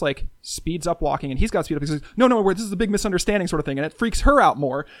she just speeds up walking, and he's got to speed up. He's like, no, this is a big misunderstanding sort of thing. And it freaks her out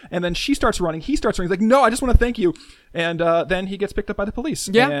more. And then she starts running. He starts running. He's like, no, I just want to thank you. And then he gets picked up by the police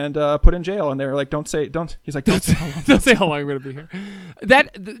and put in jail. And they're like, don't. He's like, don't say how long. Don't say how long I'm going to be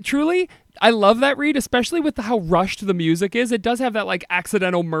here. Truly, I love that read, especially with how rushed the music is. It does have that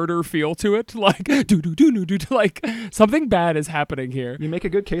accidental murder feel to it. Like, do, like something bad is happening here. You make a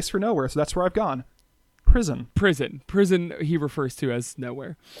good case for nowhere, so that's where I've gone. Prison he refers to as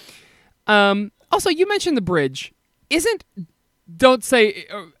nowhere. Also, you mentioned the bridge. Don't say,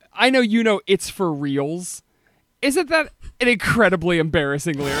 I know it's for reals. Isn't that an incredibly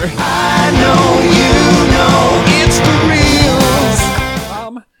embarrassing lyric? I know it's for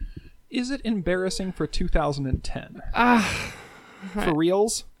reals. Is it embarrassing for 2010? For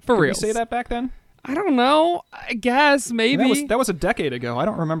reals? For Did reals. we say that back then? I don't know. I guess maybe. That was a decade ago. I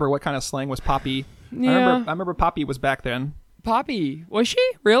don't remember what kind of slang was poppy. Yeah. I remember poppy was back then. Poppy. Was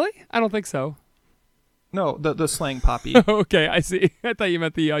she? Really? I don't think so. No, the slang poppy. Okay, I see. I thought you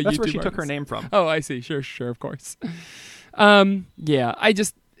meant the That's YouTube where she took artist. her name from. Oh, I see. Sure, of course. Yeah,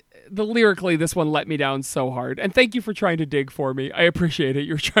 lyrically, this one let me down so hard. And thank you for trying to dig for me. I appreciate it.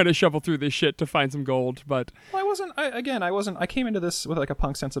 You're trying to shovel through this shit to find some gold, but Well, I came into this with a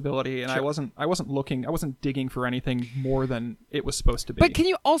punk sensibility, and I wasn't digging for anything more than it was supposed to be. But can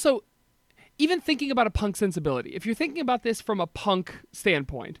you also, even thinking about a punk sensibility, if you're thinking about this from a punk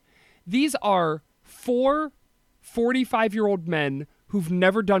standpoint, these are 4 45-year-old men who've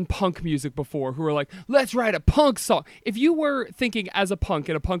never done punk music before, who are like, let's write a punk song. If you were thinking as a punk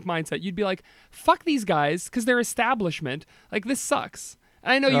in a punk mindset, you'd be like, fuck these guys, because they're establishment. Like, this sucks.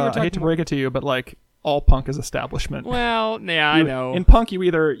 And I know you were talking I hate to break it to you, but all punk is establishment. Well, yeah, I know. In punk, you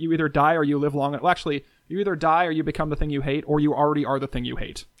either die or you live long. Well, actually, you either die or you become the thing you hate, or you already are the thing you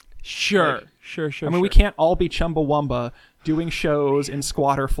hate. Sure. I mean, we can't all be Chumbawamba doing shows in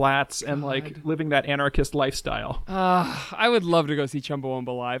squatter flats and living that anarchist lifestyle. I would love to go see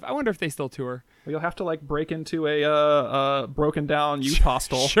Chumbawamba live. I wonder if they still tour. Well, you'll have to break into a broken down youth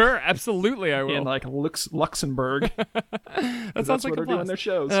hostel. Sure, absolutely, I will. In Luxembourg. That sounds like where they're doing their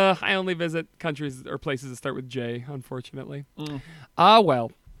shows. I only visit countries or places that start with J, unfortunately.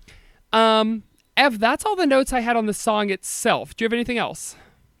 Well. Ev, that's all the notes I had on the song itself. Do you have anything else?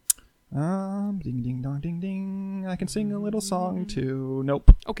 Ding ding dong ding ding. I can sing a little song too.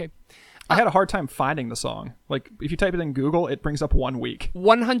 Nope. Okay. I had a hard time finding the song. If you type it in Google, it brings up 1 week.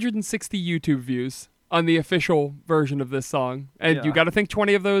 160 YouTube views on the official version of this song. And you got to think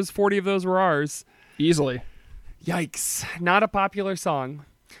 20 of those, 40 of those were ours. Easily. Yikes. Not a popular song.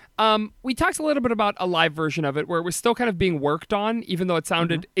 We talked a little bit about a live version of it where it was still kind of being worked on, even though it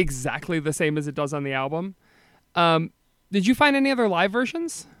sounded exactly the same as it does on the album. Did you find any other live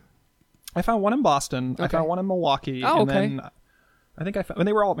versions? I found one in Boston. Okay. I found one in Milwaukee. Oh, and okay. Then I think and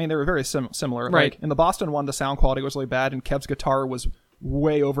they were all, they were very similar. Right. In the Boston one, the sound quality was really bad, and Kev's guitar was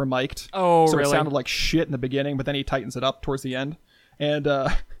way over mic'd. Oh, so really? it sounded like shit in the beginning, but then he tightens it up towards the end. And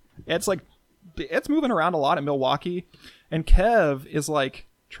it's moving around a lot in Milwaukee, and Kev is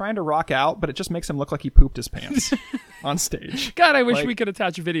trying to rock out, but it just makes him look like he pooped his pants on stage. God, I wish we could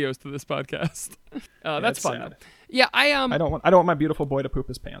attach videos to this podcast. That's fun. Sad. Yeah, I don't want my beautiful boy to poop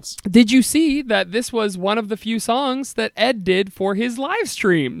his pants. Did you see that this was one of the few songs that Ed did for his live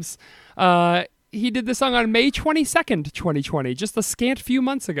streams? He did the song on May 22nd, 2020, just a scant few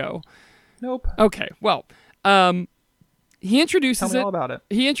months ago. Nope. Okay, well, he introduces Tell me all about it.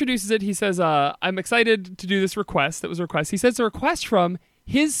 He introduces it. He says, I'm excited to do this request. That was a request. He says a request from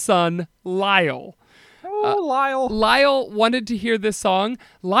his son, Lyle. Oh, Lyle. Lyle wanted to hear this song.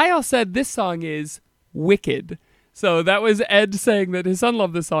 Lyle said this song is wicked. So that was Ed saying that his son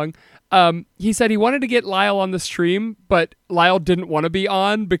loved this song. He said he wanted to get Lyle on the stream, but Lyle didn't want to be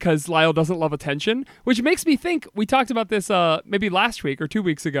on because Lyle doesn't love attention, which makes me think, we talked about this maybe last week or 2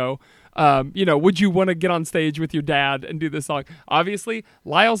 weeks ago. Would you want to get on stage with your dad and do this song? Obviously,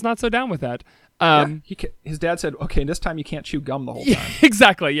 Lyle's not so down with that. His dad said, okay, this time you can't chew gum the whole time. Yeah,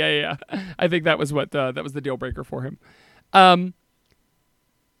 exactly. Yeah. I think that was what that was the deal breaker for him.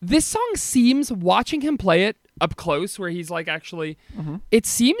 This song seems, watching him play it up close, where he's actually, it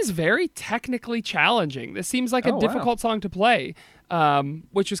seems very technically challenging. This seems like a difficult song to play,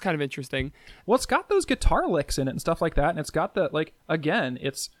 which is kind of interesting. Well, it's got those guitar licks in it and stuff like that, and it's got that, again,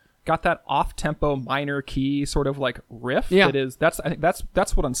 it's got that off-tempo minor key sort of riff. Yeah. I think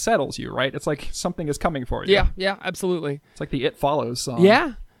that's what unsettles you, right? It's like something is coming for you. Yeah, absolutely. It's like the It Follows song.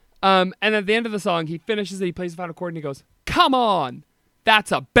 Yeah. And at the end of the song, he finishes it, he plays the final chord, and he goes, "Come on,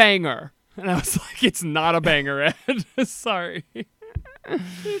 that's a banger." And I was like, it's not a banger, Ed. Sorry.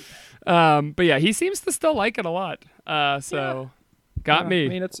 But yeah, he seems to still like it a lot. Got me. I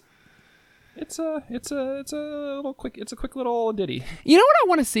mean, it's a quick little ditty. You know what I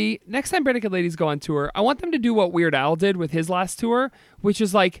want to see? Next time Bare Naked Ladies go on tour, I want them to do what Weird Al did with his last tour, which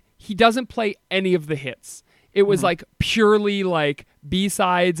is he doesn't play any of the hits. It was purely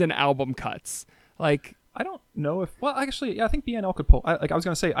B-sides and album cuts. I don't know if... Well, actually, yeah, I think BNL could pull... I was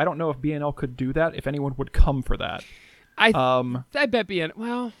going to say, I don't know if BNL could do that, if anyone would come for that. I bet BNL...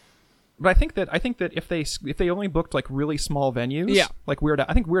 Well... But I think that if they only booked really small venues, Weird Al,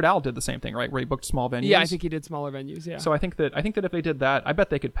 I think Weird Al did the same thing, right? Where he booked small venues. Yeah, I think he did smaller venues, yeah. So I think that if they did that, I bet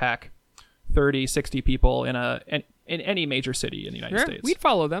they could pack 30, 60 people in any major city in the United States. We'd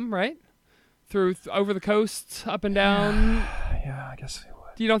follow them, right? Over the coast, up and down. Yeah, I guess...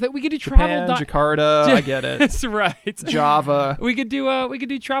 You don't think we could do Japan, travel? Jakarta, I get it. That's right. Java. We could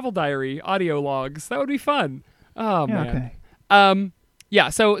do travel diary audio logs. That would be fun. Oh man. Okay. Yeah.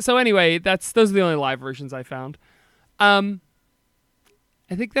 So anyway, those are the only live versions I found. I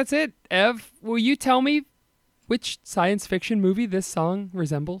think that's it. Ev, will you tell me which science fiction movie this song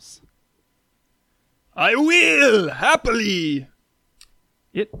resembles? I will, happily.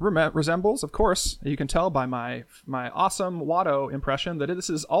 It resembles, of course, you can tell by my awesome Watto impression, that this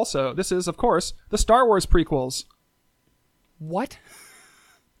is, of course, the Star Wars prequels. What?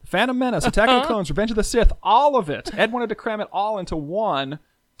 Phantom Menace, Attack of the Clones, Revenge of the Sith, all of it. Ed wanted to cram it all into one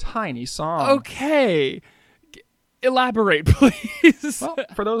tiny song. Okay. Elaborate, please. Well,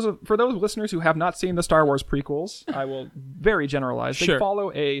 for those listeners who have not seen the Star Wars prequels, I will very generalize. They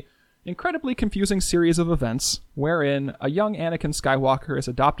follow a incredibly confusing series of events wherein a young Anakin Skywalker is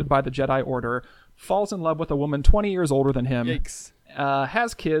adopted by the Jedi Order, falls in love with a woman 20 years older than him, Yikes.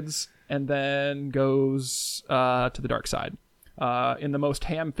 Has kids, and then goes to the dark side in the most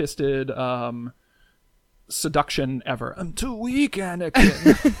ham-fisted seduction ever. I'm too weak,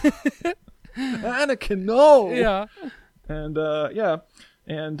 Anakin. Anakin, no. Yeah. And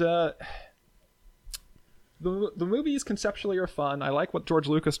the movies conceptually are fun. I like what George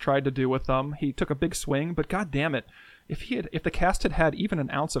Lucas tried to do with them. He took a big swing, but god damn it, if the cast had even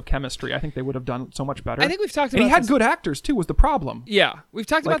an ounce of chemistry, I think they would have done so much better. I think we've talked and about he had this. good actors too. Was the problem? Yeah, we've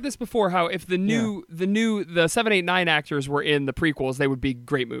talked about this before. How if the 7, 8, 9 actors were in the prequels, they would be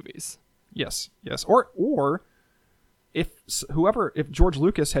great movies. Yes. Or if George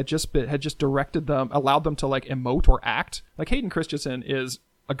Lucas had just directed them, allowed them to like emote or act, like Hayden Christensen is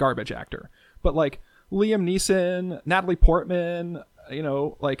a garbage actor, but like Liam Neeson, Natalie Portman,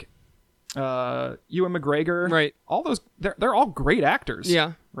 like Ewan McGregor, right? All those, they're all great actors.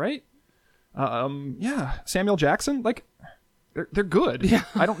 Yeah. Right. Samuel Jackson, like they're good. Yeah.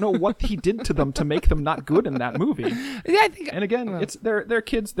 I don't know what he did to them to make them not good in that movie. Yeah, I think. And again, it's they're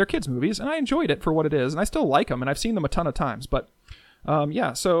kids movies, and I enjoyed it for what it is, and I still like them, and I've seen them a ton of times. But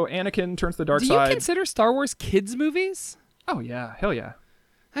so Anakin turns to the dark side. Do you consider Star Wars kids movies? Oh yeah, hell yeah.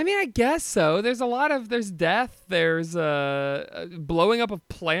 I mean, I guess so. There's death. There's blowing up of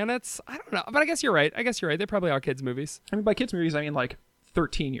planets. I don't know, but I guess you're right. They probably are kids movies. I mean, by kids movies, I mean like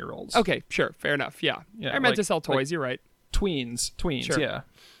 13-year-olds. Okay, sure, fair enough. Yeah, I meant to sell toys. You're right. Tweens, Sure. yeah.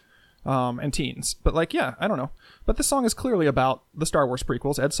 And teens. But like, yeah, I don't know. But this song is clearly about the Star Wars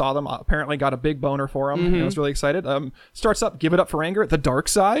prequels. Ed saw them, apparently got a big boner for them, and was really excited. Starts up, give it up for anger, the dark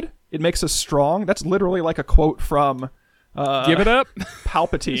side. It makes us strong. That's literally like a quote from Give it up.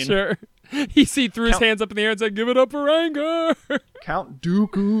 Palpatine. Sure. He threw his hands up in the air and said, "Give it up for anger." Count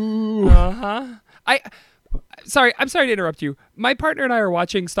Dooku. I'm sorry to interrupt you. My partner and I are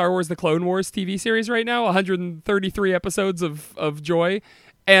watching Star Wars: The Clone Wars TV series right now, 133 episodes of joy.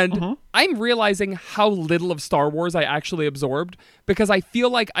 And I'm realizing how little of Star Wars I actually absorbed, because I feel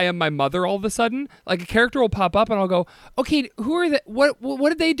like I am my mother all of a sudden. Like a character will pop up and I'll go, okay, who are the, what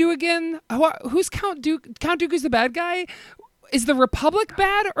did they do again? Who's Count Dooku? Count Dooku's the bad guy? Is the Republic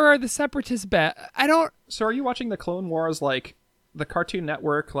bad or are the Separatists bad? I don't... So are you watching the Clone Wars, like the Cartoon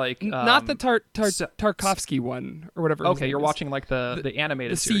Network, like... not the Tarkovsky one or whatever. Okay, you're watching like the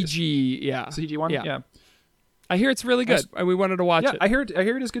animated series. CG, yeah. CG one? Yeah. I hear it's really good, and we wanted to watch it. I hear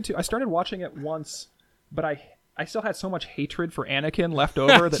it is good too. I started watching it once, but I still had so much hatred for Anakin left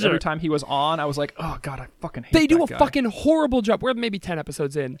over that Sure. every time he was on, I was like, oh god, I fucking hate They do that a guy. fucking horrible job. We're maybe 10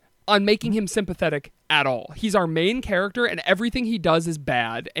 episodes in on making him sympathetic at all. He's our main character, and everything he does is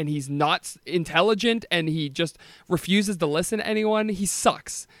bad, and he's not intelligent, and he just refuses to listen to anyone. He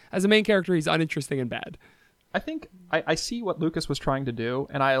sucks. As a main character, he's uninteresting and bad. I think I see what Lucas was trying to do,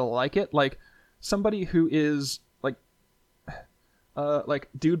 and I like it. Like somebody who is like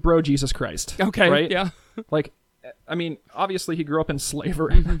dude bro Jesus Christ. Okay, right? yeah. Like, I mean, obviously he grew up in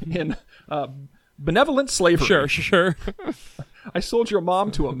slavery, in benevolent slavery. Sure. I sold your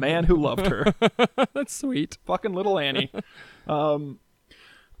mom to a man who loved her. That's sweet. Fucking little Annie. And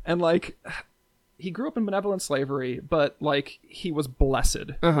like, he grew up in benevolent slavery, but like he was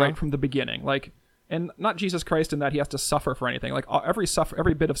blessed right from the beginning. Like, and not Jesus Christ in that he has to suffer for anything. Like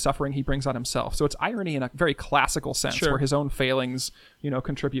every bit of suffering he brings on himself. So it's irony in a very classical sense, Sure. where his own failings,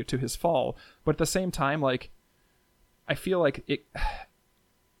 contribute to his fall. But at the same time, like, I feel like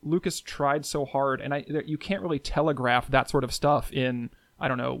Lucas tried so hard, and you can't really telegraph that sort of stuff in, I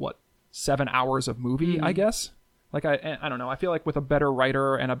don't know, 7 hours of movie, I guess. Like, I don't know. I feel like with a better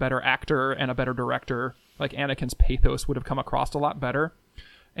writer and a better actor and a better director, like Anakin's pathos would have come across a lot better.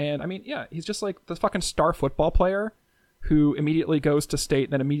 And I mean, yeah, he's just like the fucking star football player who immediately goes to state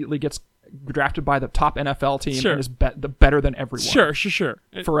and then immediately gets drafted by the top NFL team Sure. and is better than everyone. Sure.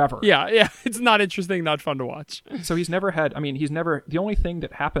 Forever. Yeah. It's not interesting, not fun to watch. So the only thing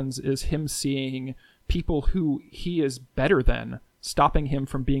that happens is him seeing people who he is better than stopping him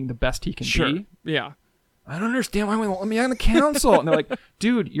from being the best he can be. Yeah. I don't understand why we won't let me on the council. And they're like,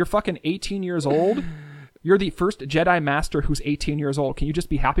 dude, you're fucking 18 years old. You're the first Jedi Master who's 18 years old. Can you just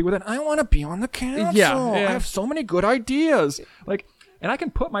be happy with it? I want to be on the council. Yeah. I have so many good ideas. Like, and I can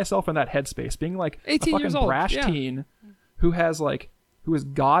put myself in that headspace, being like a 18 years fucking old, brash yeah. teen who is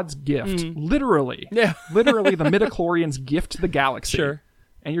God's gift, literally. Yeah. Literally the midichlorian's gift to the galaxy. Sure.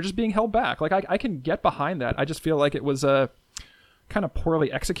 And you're just being held back. Like, I can get behind that. I just feel like it was kind of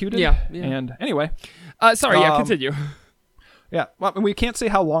poorly executed. Yeah. And anyway. Continue. Yeah, well, we can't say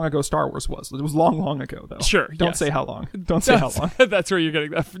how long ago Star Wars was. It was long ago, though. Sure, Don't yes. say how long. Don't say how long. That's where you're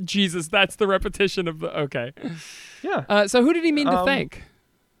getting that. Jesus, that's the repetition of the... Okay. Yeah. So who did he mean to thank?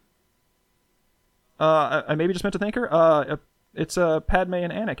 I maybe just meant to thank her. It's Padme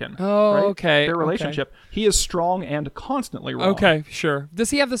and Anakin. Oh, right? okay. Their okay. relationship. He is strong and constantly wrong. Okay, sure. Does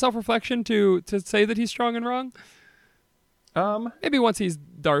he have the self-reflection to say that he's strong and wrong? Maybe once he's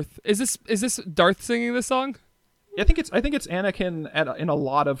Darth. Is this Darth singing this song? I think it's Anakin in a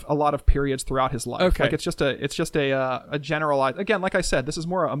lot of periods throughout his life. Okay. Like it's just a generalized. Again, like I said, this is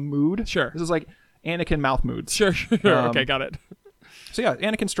more a mood. Sure. This is like Anakin mouth moods. Sure. Okay, got it. So yeah,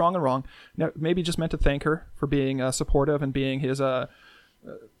 Anakin strong and wrong. Now, maybe just meant to thank her for being supportive and being his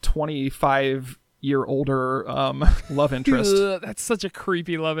 25-year older love interest. Ugh, that's such a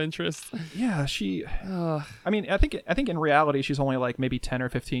creepy love interest. Yeah, she. I mean, I think in reality she's only like maybe 10 or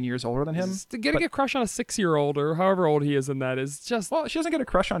 15 years older than him. Getting a crush on a 6-year-old or however old he is in that is just. Well, she doesn't get a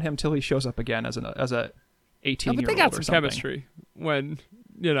crush on him till he shows up again as a 18-year-old. But they got some something. chemistry when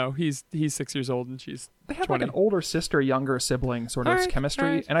he's 6 years old and she's. They had 20. like an older sister, younger sibling sort of All right, chemistry,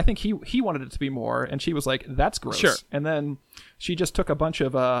 all right. and I think he wanted it to be more, and she was like, "That's gross." Sure. And then she just took a bunch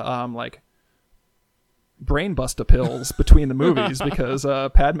of like brain buster pills between the movies because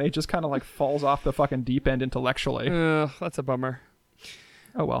Padme just kind of like falls off the fucking deep end intellectually. That's a bummer.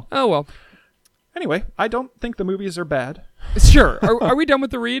 Oh well. Oh well. Anyway, I don't think the movies are bad. Sure. Are we done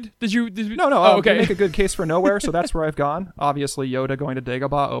with the read? Did you? No. Oh, They okay. make a good case for nowhere, so that's where I've gone. Obviously, Yoda going to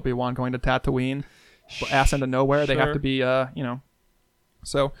Dagobah, Obi-Wan going to Tatooine, ass into nowhere. They have Sure. to be,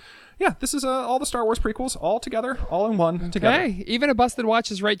 So, yeah, this is all the Star Wars prequels all together, all in one together. Hey, even a busted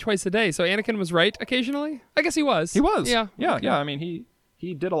watch is right twice a day. So Anakin was right occasionally. I guess he was. He was. Yeah. Yeah. Okay. Yeah. I mean,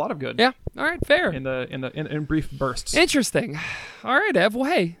 he did a lot of good. Yeah. All right. Fair. In brief bursts. Interesting. All right, Ev.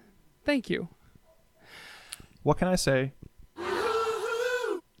 Well, hey, thank you. What can I say?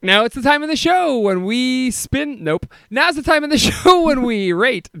 Now it's the time of the show when we spin. Nope. Now's the time of the show when we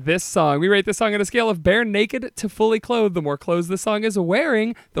rate this song. We rate this song on a scale of bare naked to fully clothed. The more clothes this song is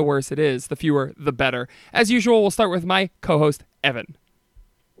wearing, the worse it is. The fewer, the better. As usual, we'll start with my co-host, Evan.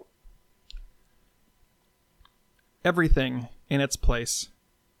 Everything in its place.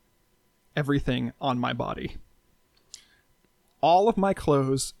 Everything on my body. All of my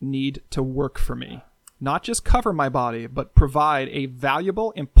clothes need to work for me. Not just cover my body, but provide a valuable,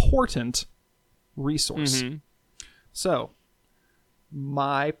 important resource. Mm-hmm. So,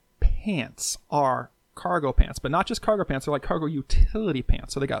 my pants are cargo pants, but not just cargo pants. They're like cargo utility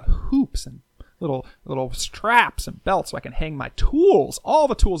pants. So they got hoops and little straps and belts so I can hang my tools, all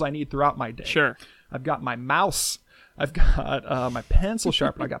the tools I need throughout my day. Sure. I've got my mouse. I've got my pencil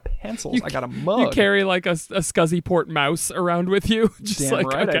sharpener. I got pencils. I got a mug. You carry like a Scuzzy Port mouse around with you. Just Damn like,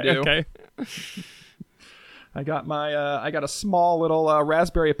 right I okay, do. Okay. I got my I got a small little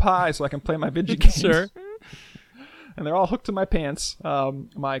Raspberry Pi so I can play my video games. Sure. And they're all hooked to my pants.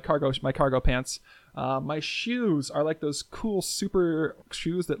 My cargo pants. My shoes are like those cool super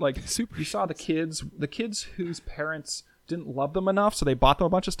shoes that like you saw the kids whose parents didn't love them enough, so they bought them a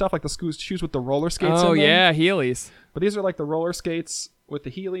bunch of stuff like the shoes with the roller skates in them. Oh yeah, Heelys. But these are like the roller skates with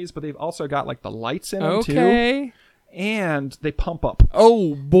the Heelys, but they've also got like the lights in them too. Okay. And they pump up.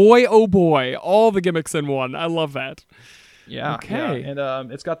 Oh boy, all the gimmicks in one. I love that. Yeah. Okay. Yeah.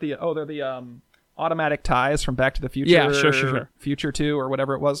 And it's got they're the automatic ties from Back to the Future. Yeah, sure. Future 2 or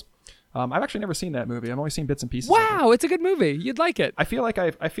whatever it was. I've actually never seen that movie. I've only seen bits and pieces. Wow, it's a good movie. You'd like it. I feel like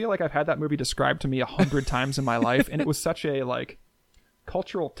I've had that movie described to me 100 times in my life, and it was such a like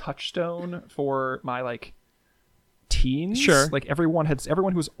cultural touchstone for my like teens. Sure. Like everyone who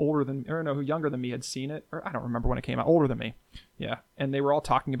was younger than me had seen it, or I don't remember when it came out. Older than me. Yeah. And they were all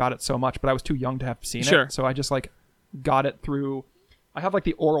talking about it so much, but I was too young to have seen Sure. it. So I just like got it through. I have like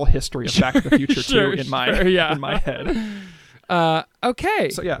the oral history of Back to the Future 2 in my head. Okay.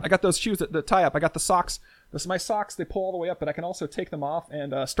 So yeah, I got those shoes that tie up. I got the socks. My socks, they pull all the way up, but I can also take them off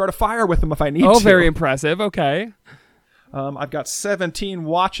and start a fire with them if I need to. Oh, very impressive. Okay. I've got 17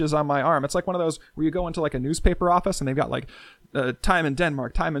 watches on my arm. It's like one of those where you go into like a newspaper office and they've got like time in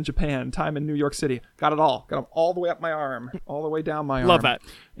Denmark, time in Japan, time in New York City. Got it all. Got them all the way up my arm, all the way down my arm. Love that.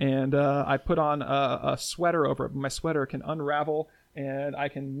 And I put on a sweater over it. My sweater can unravel and I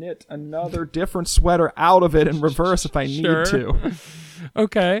can knit another different sweater out of it in reverse if I need to.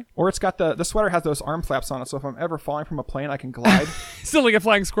 Okay. Or it's got the sweater has those arm flaps on it, so if I'm ever falling from a plane, I can glide. Still like a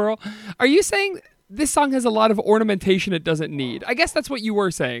flying squirrel. Are you saying this song has a lot of ornamentation it doesn't need? I guess that's what you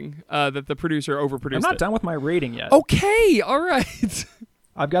were saying, that the producer overproduced I'm not it. done with my rating yet. Okay, all right.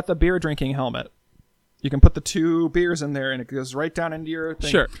 I've got the beer drinking helmet. You can put the 2 beers in there, and it goes right down into your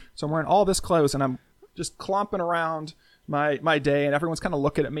thing. Sure. So I'm wearing all this clothes, and I'm just clomping around my day, and everyone's kind of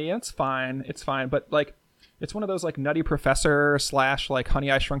looking at me. And it's fine. It's fine. But, like, it's one of those, like, Nutty Professor / like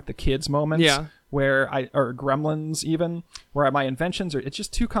Honey, I Shrunk the Kids moments. Yeah. or Gremlins even, where my inventions it's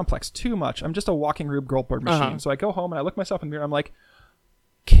just too complex, too much. I'm just a walking Rube Goldberg machine. So I go home and I look myself in the mirror. I'm like,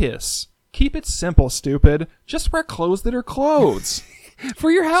 Kiss. Keep it simple, stupid. Just wear clothes that are clothes.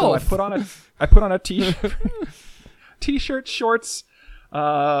 For your health. So I put on a t-shirt, t-shirt, shorts,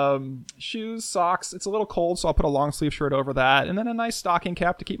 shoes, socks. It's a little cold, so I'll put a long sleeve shirt over that, and then a nice stocking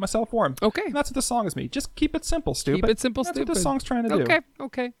cap to keep myself warm. Okay. And that's what the song is me. Just keep it simple, stupid. Keep it simple, that's stupid. That's what the song's trying to do.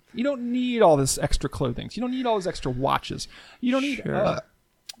 Okay. You don't need all this extra clothing. You don't need all those extra watches. You don't need...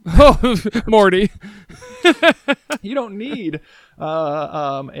 Oh, Morty. You don't need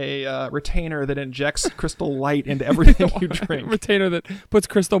a retainer that injects crystal light into everything you drink. Retainer that puts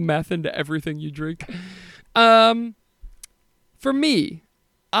crystal meth into everything you drink. For me,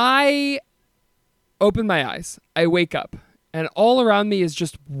 I open my eyes, I wake up, and all around me is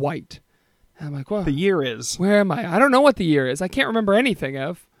just white. And I'm like, well, the year is. Where am I? I don't know what the year is. I can't remember anything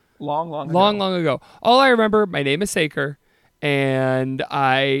of. Long ago. All I remember, my name is Saker, and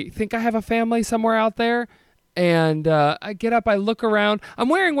I think I have a family somewhere out there. And I get up, I look around. I'm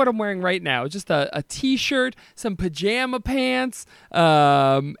wearing what I'm wearing right now, just a t-shirt, some pajama pants,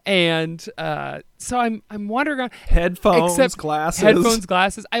 and so I'm wandering around. Headphones,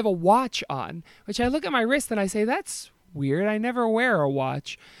 glasses. I have a watch on, which I look at my wrist and I say, that's weird. I never wear a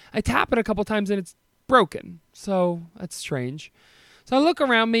watch. I tap it a couple times and it's broken, so that's strange. So I look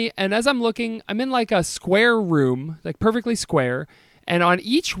around me, and as I'm looking, I'm in like a square room, like perfectly square, and on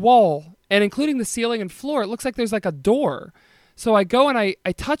each wall, and including the ceiling and floor, it looks like there's like a door. So I go and I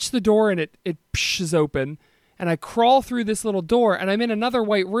touch the door, and it pshes open, and I crawl through this little door, and I'm in another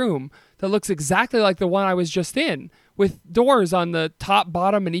white room that looks exactly like the one I was just in, with doors on the top,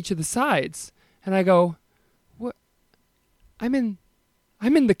 bottom, and each of the sides. And I go, what? I'm in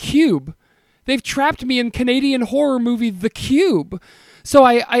the Cube. They've trapped me in Canadian horror movie The Cube. So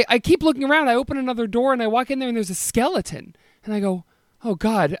I keep looking around. I open another door, and I walk in there, and there's a skeleton. And I go, oh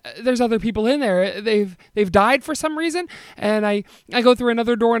God, there's other people in there. They've died for some reason. And I go through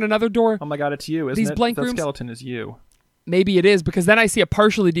another door and another door. Oh my God, it's you, isn't These it? blank the rooms. Skeleton is you. Maybe it is, because then I see a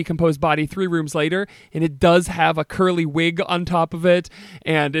partially decomposed body 3 rooms later, and it does have a curly wig on top of it,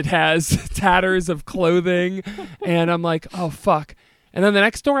 and it has tatters of clothing, and I'm like, oh fuck. And then the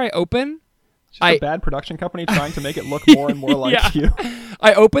next door I open, Just a bad production company trying to make it look more and more like you.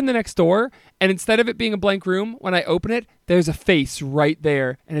 I open the next door, and instead of it being a blank room, when I open it, there's a face right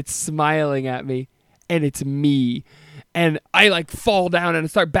there, and it's smiling at me, and it's me. And I like fall down and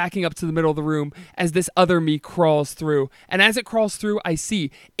start backing up to the middle of the room as this other me crawls through. And as it crawls through, I see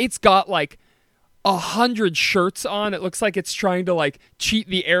it's got like 100 shirts on. It looks like it's trying to like cheat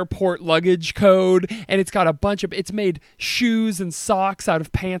the airport luggage code, and it's got it's made shoes and socks out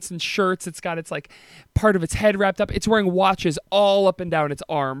of pants and shirts. It's got its like part of its head wrapped up. It's wearing watches all up and down its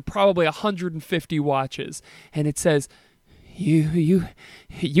arm, probably 150 watches, and it says, You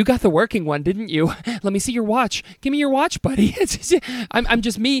got the working one, didn't you? Let me see your watch. Give me your watch, buddy. I'm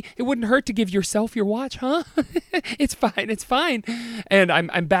just me. It wouldn't hurt to give yourself your watch, huh? It's fine. And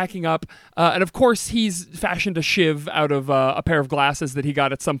I'm backing up. And of course, he's fashioned a shiv out of a pair of glasses that he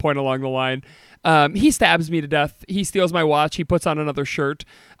got at some point along the line. He stabs me to death. He steals my watch. He puts on another shirt.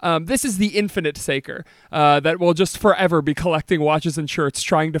 This is the infinite Saker that will just forever be collecting watches and shirts,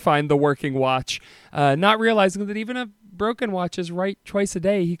 trying to find the working watch, not realizing that even a broken watch is right twice a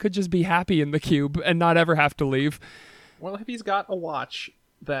day. He could just be happy in the Cube and not ever have to leave. Well, if he's got a watch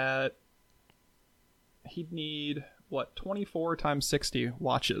that he'd need, 24 times 60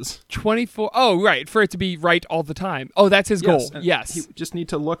 watches. 24. Oh, right. For it to be right all the time. Oh, that's his goal. Yes. He just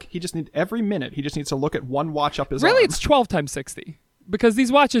needs every minute, he just needs to look at one watch up his arm. Really, it's 12 times 60. Because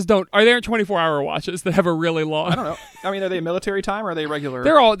these watches they aren't 24-hour watches that have a really long... I don't know. I mean, are they military time or are they regular?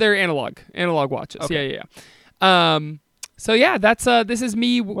 They're analog watches. Okay. Yeah. So yeah, that's this is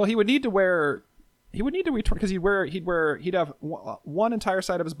me. Well, he would need to return because he'd have one entire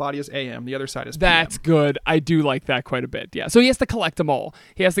side of his body is AM, the other side is PM. That's good. I do like that quite a bit. Yeah. So he has to collect them all.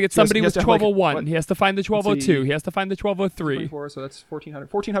 He has to get somebody with 1201. He has to find the 1202. He has to find the 1203. 24, so that's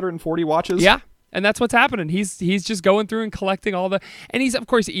 1440 watches. Yeah. And that's what's happening. He's just going through and collecting all the... And he's, of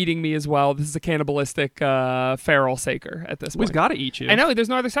course, eating me as well. This is a cannibalistic feral Saker at this point. He's got to eat you. I know. There's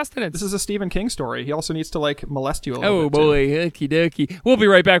no other sustenance. This is a Stephen King story. He also needs to, molest you a little bit. Oh, boy. Okie dokie. We'll be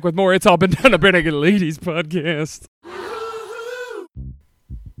right back with more It's All Been Done, a Barenaked Ladies podcast.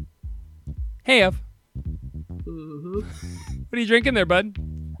 Hey, Ev. What are you drinking there, bud?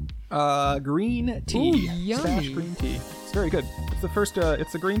 Green tea. Ooh, yummy. Stash green tea. It's very good. It's the first.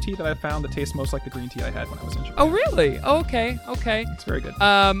 It's the green tea that I found that tastes most like the green tea I had when I was in Japan. Oh, really? Oh, okay. It's very good.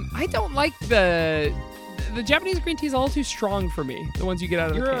 I don't like the the Japanese green tea is a little too strong for me. The ones you get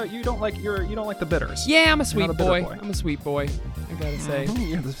out of the can. You don't like the bitters. Yeah, I'm a You're sweet not a bitter boy. boy. I'm a sweet boy. I gotta say.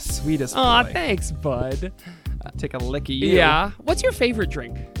 You're the sweetest Aw, boy. thanks, bud. Take a licky. Yeah. What's your favorite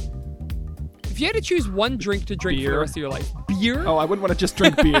drink? If you had to choose one drink to drink for the Beer. rest of your life, beer? Oh, I wouldn't want to just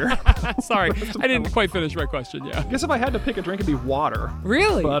drink beer. Sorry, I didn't quite finish my question. Yeah. I guess if I had to pick a drink, it'd be water.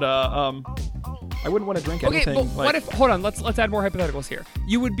 Really? But I wouldn't want to drink Okay, anything. but like, what if? Hold on. Let's add more hypotheticals here.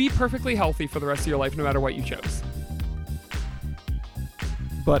 You would be perfectly healthy for the rest of your life, no matter what you chose.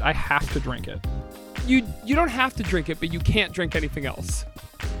 But I have to drink it. You don't have to drink it, but you can't drink anything else.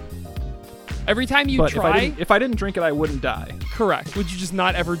 Every time you But try, if I didn't drink it, I wouldn't die. correct. Would you just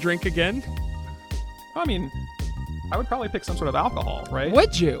not ever drink again? I mean, I would probably pick some sort of alcohol, right?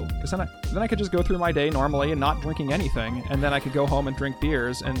 Would you? Because then I could just go through my day normally and not drinking anything, and then I could go home and drink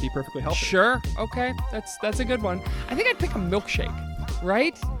beers and be perfectly healthy. Sure. Okay. That's a good one. I think I'd pick a milkshake.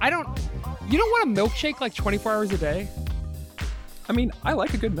 Right? You don't want a milkshake like 24 hours a day? I mean, I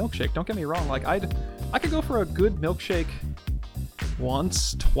like a good milkshake. Don't get me wrong. Like I could go for a good milkshake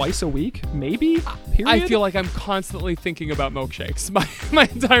once, twice a week, maybe. Period. I feel like I'm constantly thinking about milkshakes. My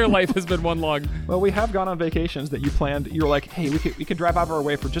entire life has been one long. Well, we have gone on vacations that you planned. You're like, hey, we could drive out of our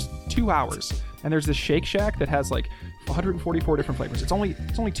way for just 2 hours, and there's this Shake Shack that has like 144 different flavors. It's only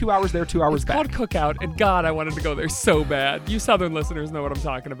 2 hours there, 2 hours It's back. called Cookout, and God, I wanted to go there so bad. You Southern listeners know what I'm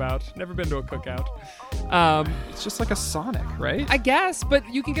talking about. Never been to a cookout. It's just like a Sonic, right? I guess, but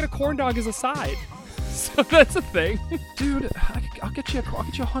you can get a corn dog as a side. So that's a thing. Dude, I'll get you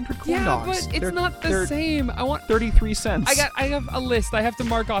 100 corn Yeah, dogs. but it's They're- not the they're same. I want 33 cents. I have a list. I have to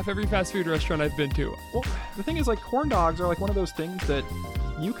mark off every fast food restaurant I've been to. Well, the thing is, like, corn dogs are like one of those things that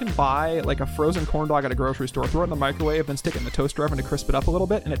you can buy, like a frozen corn dog at a grocery store, throw it in the microwave, then stick it in the toaster oven to crisp it up a little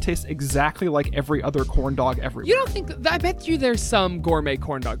bit, and it tastes exactly like every other corn dog everywhere. You don't think? I bet you there's some gourmet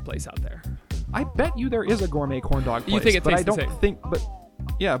corn dog place out there. I bet you there is a gourmet corn dog place. You think it but I tastes the don't same? think. But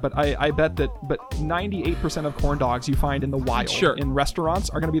yeah, but I bet that. But 98% of corn dogs you find in the wild Sure. in restaurants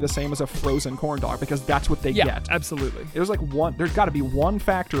are going to be the same as a frozen corn dog because that's what they Yeah, get. absolutely. It was like one. There's got to be one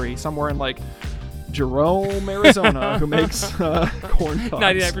factory somewhere in like Jerome, Arizona, who makes corn dogs.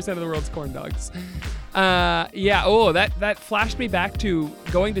 99% of the world's corn dogs. Yeah. Oh, that flashed me back to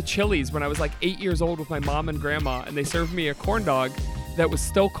going to Chili's when I was like 8 years old with my mom and grandma, and they served me a corn dog that was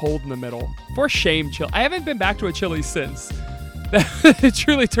still cold in the middle. For shame, I haven't been back to a Chili's since. It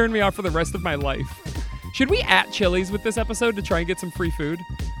truly turned me off for the rest of my life. Should we at Chili's with this episode to try and get some free food?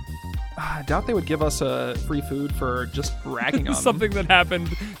 I doubt they would give us free food for just ragging on them. Something that happened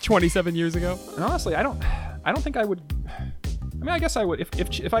 27 years ago. And honestly, I don't think I would. I mean, I guess I would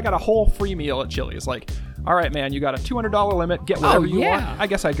if I got a whole free meal at Chili's. Like, all right, man, you got a $200 limit. Get whatever you yeah. want. I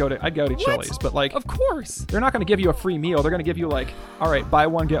guess I'd go to Chili's, but like, Of course. they're not going to give you a free meal. They're going to give you like, all right, buy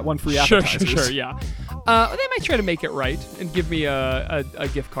one get one free appetizers. Sure, yeah. They might try to make it right and give me a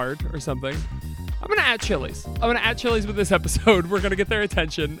gift card or something. I'm gonna at Chili's. With this episode. We're gonna get their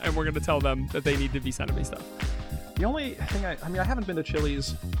attention and we're gonna tell them that they need to be sending me stuff. The only thing I haven't been to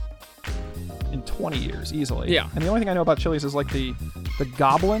Chili's in 20 years easily. Yeah. And the only thing I know about Chili's is like the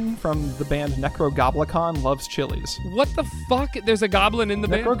Goblin from the band Necrogoblicon loves Chili's. What the fuck? There's a goblin in the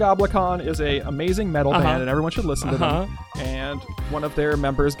band? Necrogoblicon is a amazing metal Uh-huh. band, and everyone should listen to them. And one of their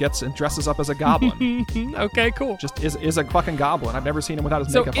members gets and dresses up as a goblin. Okay, cool. Just is a fucking goblin. I've never seen him without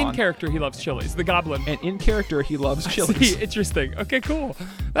his So makeup in on. character, he loves Chili's. The goblin. And in character, he loves Chili's. See, interesting. Okay, cool.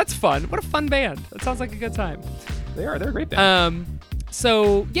 That's fun. What a fun band. That sounds like a good time. They're a great band.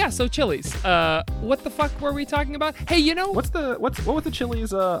 So Chili's. What the fuck were we talking about? Hey, you know, What was the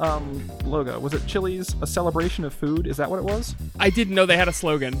Chili's logo? Was it Chili's a celebration of food? Is that what it was? I didn't know they had a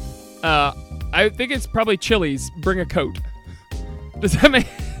slogan. I think it's probably Chili's. Bring a coat. Does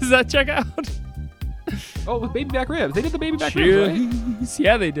that check out? Oh, with baby back ribs. They did the baby back ribs, right? Chili's.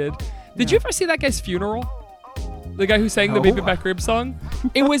 Yeah, they did. Did you ever see that guy's funeral? The guy who sang the No. Baby Back Ribs song?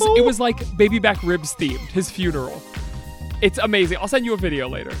 It was like Baby Back Ribs themed, his funeral. It's amazing. I'll send you a video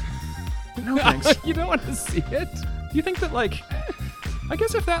later. No thanks. You don't want to see it? You think that like, I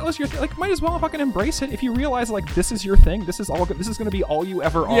guess if that was your like, might as well fucking embrace it. If you realize like this is your thing, this is all. This is gonna be all you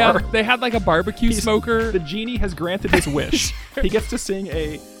ever are. Yeah, they had like a barbecue smoker. The genie has granted his wish. He gets to sing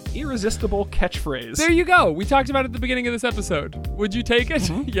a irresistible catchphrase. There you go. We talked about it at the beginning of this episode. Would you take it?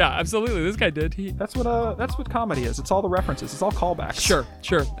 Yeah, absolutely. This guy did. That's what comedy is. It's all the references. It's all callbacks.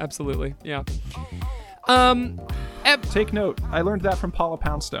 Sure, absolutely. Yeah. Take note. I learned that from Paula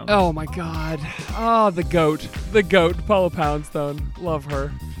Poundstone. Oh my God. Oh, the goat, Paula Poundstone. Love her.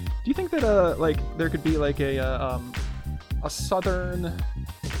 Do you think that like there could be like a southern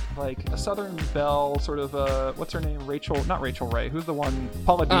like a Southern Belle sort of what's her name? Not Rachel Ray. Who's the one?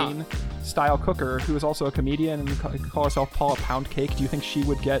 Paula Dean style cooker who is also a comedian and call herself Paula Pound Cake. Do you think she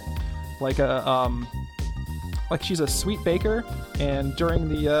would get like a like she's a sweet baker, and during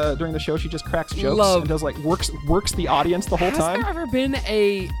the show she just cracks jokes and does like works the audience the whole time? Has there ever been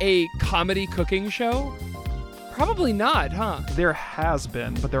a comedy cooking show? Probably not, huh? There has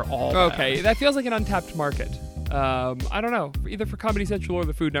been, but they're all okay. bad. That feels like an untapped market. I don't know, either for Comedy Central or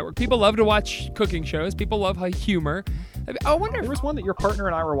the Food Network. People love to watch cooking shows. People love humor. I wonder if there was one that your partner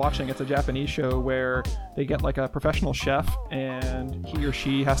and I were watching. It's a Japanese show where they get like a professional chef and he or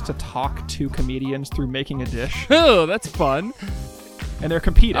she has to talk to comedians through making a dish. Oh, that's fun. And they're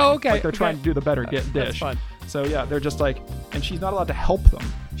competing. Oh, okay. Like they're trying to do the better dish. That's fun. So yeah, they're just like, and she's not allowed to help them.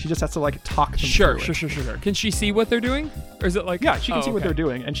 She just has to like talk them Sure. through it. Can she see what they're doing? Or is it like... Yeah, she can see what okay. they're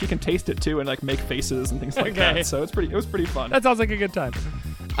doing, and she can taste it too and like make faces and things like Okay. that. So it was pretty fun. That sounds like a good time.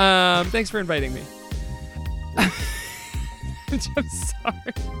 Thanks for inviting me. I'm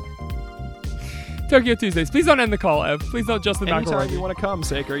sorry. Tokyo Tuesdays. Please don't end the call, Ev. Please don't Justin Anytime McElroy. you want to come,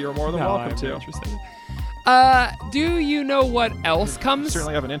 Saker, you're more than welcome I'm to. not interested. Do you know what else comes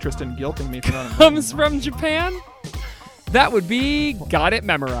Certainly have an interest in guilting me for not comes from Japan? That would be Got It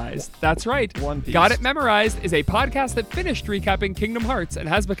Memorized. That's right. One Piece. Got It Memorized is a podcast that finished recapping Kingdom Hearts and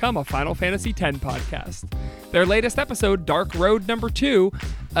has become a Final Fantasy X podcast. Their latest episode, Dark Road Number 2,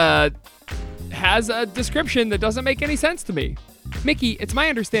 has a description that doesn't make any sense to me. Mickey, it's my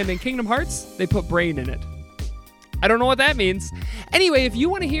understanding Kingdom Hearts, they put brain in it. I don't know what that means. Anyway, if you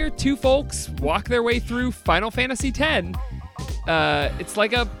want to hear two folks walk their way through Final Fantasy X, it's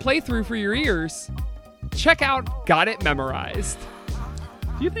like a playthrough for your ears. Check out Got It Memorized.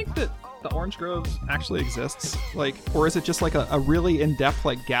 Do you think that the Orange Grove actually exists? Like, or is it just like a really in-depth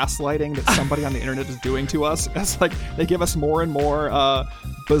like gaslighting that somebody on the internet is doing to us as like they give us more and more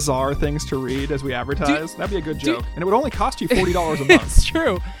bizarre things to read as we advertise? That'd be a good joke. And it would only cost you $40 a month. It's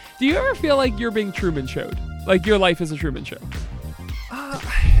true. Do you ever feel like you're being Truman Showed? Like your life is a Truman Show?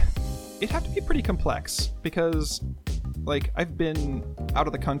 It'd have to be pretty complex because like I've been out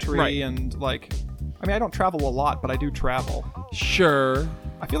of the country Right. and like, I mean, I don't travel a lot, but I do travel. Sure.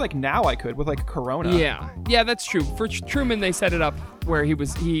 I feel like now I could with like Corona. Yeah, that's true. For Truman, they set it up where he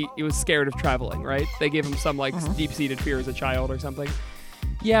was scared of traveling, right? They gave him some like deep-seated fear as a child or something.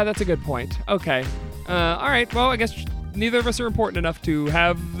 Yeah, that's a good point. Okay. All right. Well, I guess neither of us are important enough to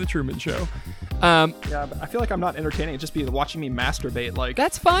have the Truman Show. Yeah, but I feel like I'm not entertaining. It'd just be watching me masturbate like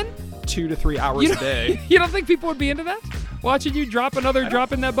That's fun. 2 to 3 hours a day. You don't think people would be into that? Watching you drop another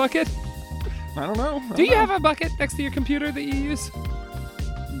drop in that bucket? I don't know. Do you have a bucket next to your computer that you use?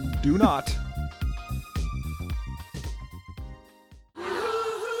 Do not.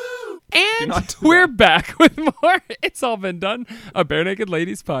 And not do we're back with more It's All Been Done, a Bare Naked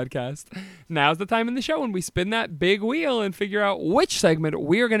Ladies podcast. Now's the time in the show when we spin that big wheel and figure out which segment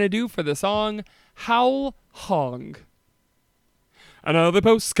we're going to do for the song Howl Hong. Another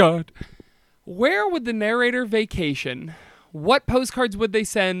postcard. Where would the narrator vacation? What postcards would they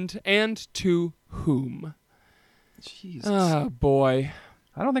send, and to whom? Jesus. Oh, boy.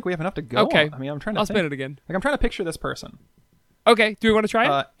 I don't think we have enough to go Okay. on. I mean, I'm trying to I'll think. spin it again. Like, I'm trying to picture this person. Okay, do we want to try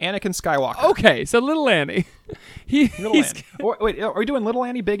it? Anakin Skywalker. Okay, so Little Annie. Little Annie. Wait, are we doing Little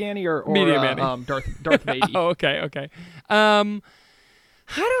Annie, Big Annie, or Medium Annie. Darth Vader? Oh, okay. I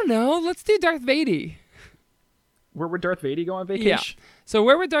don't know. Let's do Darth Vader. Where would Darth Vader go on Yeah. vacation? So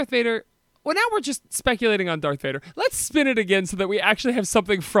where would Darth Vader... Well, now we're just speculating on Darth Vader. Let's spin it again so that we actually have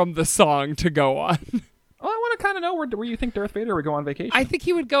something from the song to go on. Oh, I want to kind of know where you think Darth Vader would go on vacation. I think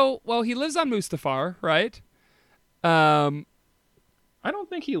he would go... Well, he lives on Mustafar, right? I don't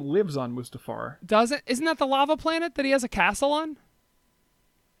think he lives on Mustafar. Isn't that the lava planet that he has a castle on?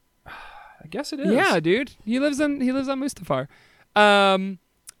 I guess it is. Yeah, dude. He lives on Mustafar.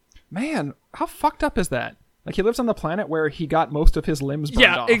 Man, how fucked up is that? Like, he lives on the planet where he got most of his limbs burned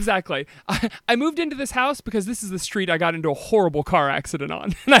Yeah, off. exactly. I moved into this house because this is the street I got into a horrible car accident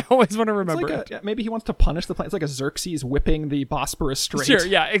on, and I always want to remember It's like it. maybe he wants to punish the planet. It's like a Xerxes whipping the Bosporus Strait. Sure,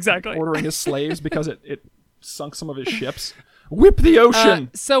 yeah, exactly. Ordering his slaves because it sunk some of his ships. Whip the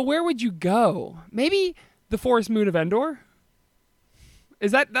ocean! So where would you go? Maybe the forest moon of Endor?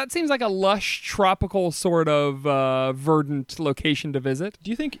 That seems like a lush, tropical sort of verdant location to visit.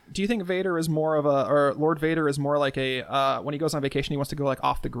 Do you think Vader is more of or Lord Vader is more like when he goes on vacation he wants to go like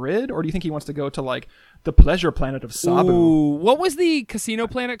off the grid, or do you think he wants to go to like the pleasure planet of Sabu? Ooh, what was the casino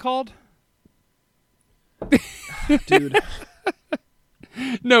planet called? Dude,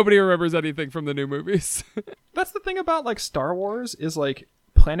 Nobody remembers anything from the new movies. that's the thing about like Star Wars is like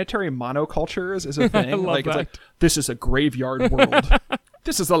planetary monocultures is a thing. love Like that. it's like this is a graveyard world.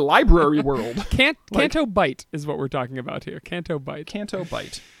 This is a library world. Canto Bite is what we're talking about here. Canto Bite. Canto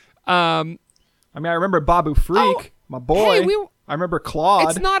Bite. Um, I mean, I remember Babu Freak, my boy. hey, I remember Claude.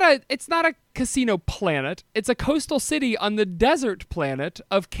 it's not a casino planet. It's a coastal city on the desert planet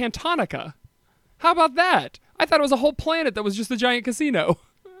of Cantonica. How about that? I thought it was a whole planet that was just a giant casino.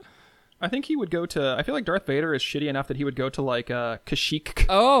 I think he would go to. I feel like Darth Vader is shitty enough that he would go to like Kashyyyk.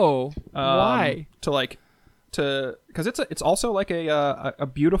 Oh, why? Because it's also like a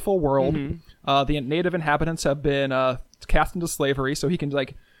beautiful world. Mm-hmm. The native inhabitants have been cast into slavery, so he can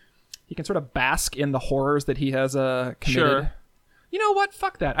sort of bask in the horrors that he has committed. Sure. You know what?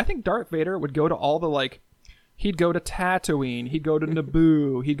 Fuck that. I think Darth Vader would go to all the like. He'd go to Tatooine. He'd go to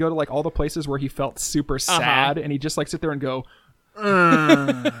Naboo. He'd go to like all the places where he felt super sad, and he'd just like sit there and go.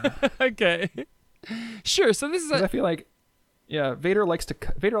 Okay. Sure. So this is I feel like, yeah, Vader likes to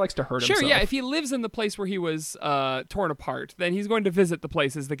hurt himself. Sure, yeah. If he lives in the place where he was torn apart, then he's going to visit the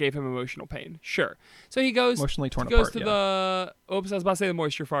places that gave him emotional pain. Sure. So he goes Emotionally torn he goes apart, to yeah. the. Oops, I was about to say the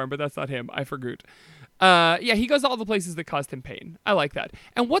moisture farm, but that's not him. I forgot. Yeah, he goes to all the places that caused him pain. I like that.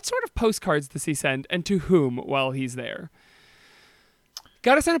 And what sort of postcards does he send, and to whom while he's there?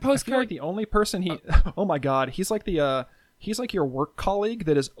 Gotta send a I feel postcard. like the only person he. Oh my god, he's like the. He's like your work colleague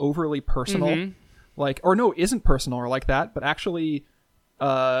that is overly personal, Mm-hmm. like, or no, isn't personal or like that, but actually,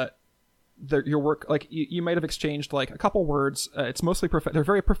 your work, like you might have exchanged like a couple words. It's mostly they're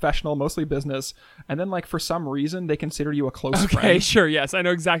very professional, mostly business, and then like for some reason they consider you a close Okay, friend. sure, yes, I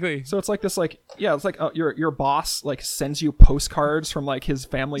know exactly. So it's like this, like yeah, it's like your boss like sends you postcards from like his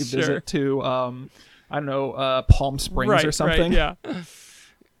family Sure. visit to I don't know Palm Springs or something. Right, yeah.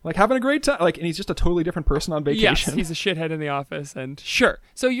 Like having a great time, like, and he's just a totally different person on Yes, vacation. he's a shithead in the office, and sure.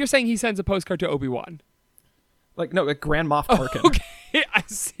 So you're saying he sends a postcard to Obi-Wan? Like no, like Grand Moff Tarkin. Okay, I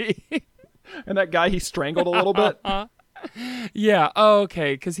see. And that guy he strangled a little bit. Yeah,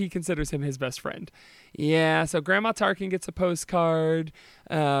 okay, because he considers him his best friend. Yeah, so Grandma Tarkin gets a postcard.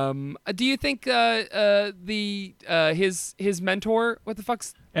 Do you think his mentor? What the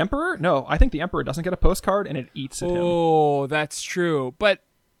fuck's? Emperor? No, I think the Emperor doesn't get a postcard and it eats at him. Oh, that's true. But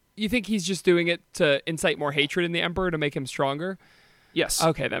you think he's just doing it to incite more hatred in the Emperor to make him stronger? Yes.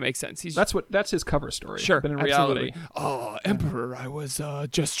 Okay, that makes sense. He's That's his cover story. Sure, But in absolutely. reality, Oh, Emperor, I was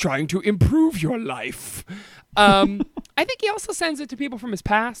just trying to improve your life. I think he also sends it to people from his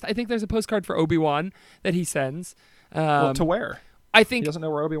past. I think there's a postcard for Obi-Wan that he sends. well, to where? I He think. doesn't know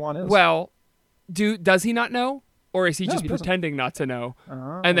where Obi-Wan is. Well, does he not know, or is he No, just he doesn't. pretending not to know?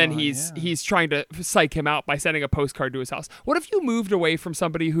 And then he's trying to psych him out by sending a postcard to his house. What if you moved away from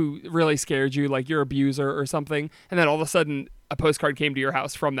somebody who really scared you, like your abuser or something, and then all of a sudden a postcard came to your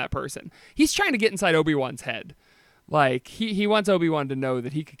house from that person? He's trying to get inside Obi-Wan's head. Like he wants Obi-Wan to know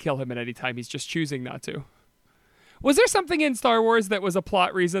that he could kill him at any time. He's just choosing not to. Was there something in Star Wars that was a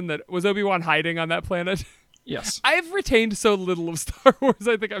plot reason that was Obi-Wan hiding on that planet? Yes. I've retained so little of Star Wars,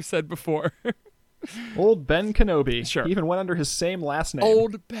 I think I've said before. Old Ben Kenobi. Sure. He even went under his same last name.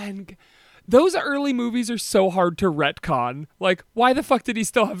 Old Ben. Those early movies are so hard to retcon. Like, why the fuck did he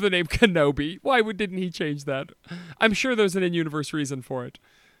still have the name Kenobi? Why didn't he change that? I'm sure there's an in-universe reason for it.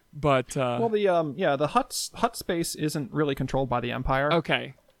 But, Well, the hut space isn't really controlled by the Empire.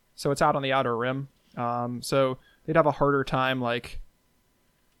 okay. So it's out on the Outer Rim. So they'd have a harder time, like,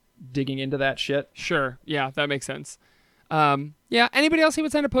 digging into that shit. Sure. Yeah, that makes sense. Yeah, anybody else he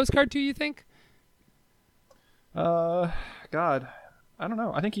would send a postcard to, you think? God, I don't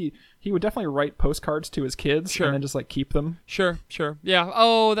know. I think he would definitely write postcards to his kids Sure. and then just, like, keep them. Sure. Yeah.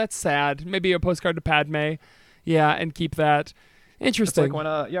 Oh, that's sad. Maybe a postcard to Padme. Yeah, and keep that. It's Interesting.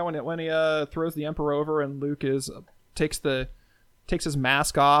 like when he throws the Emperor over and Luke takes his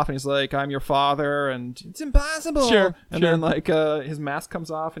mask off and he's like, "I'm your father," and it's impossible. Sure, And sure. then like his mask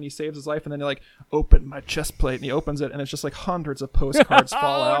comes off and he saves his life, and then he like open my chest plate and he opens it and it's just like hundreds of postcards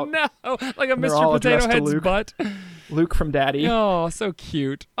fall Oh, out. no. Like a they're all Mr. Potato addressed to Head's Luke. butt. Luke from Daddy. Oh, so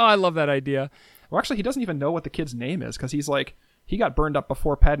cute. Oh, I love that idea. Well, actually, he doesn't even know what the kid's name is because he's like he got burned up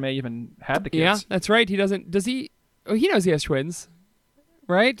before Padme even had the kids. Yeah, that's right. He doesn't. Does he? Oh, he knows he has twins,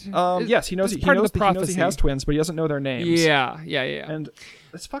 right? Yes, he knows. It's He part of knows, the he knows he prophecy. has twins, but he doesn't know their names. Yeah. And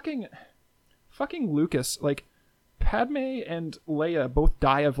it's fucking Lucas. Like, Padme and Leia both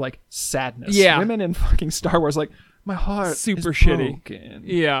die of like sadness. Yeah. Women in fucking Star Wars, like, my heart Super is shitty. broken.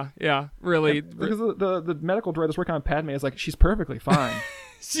 Yeah. Really. Because the medical droid that's working on Padme is like, she's perfectly fine.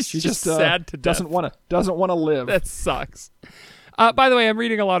 She's She just just sad to death. doesn't want to live. That sucks. By the way, I'm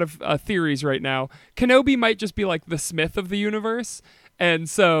reading a lot of theories right now. Kenobi might just be like the Smith of the universe, and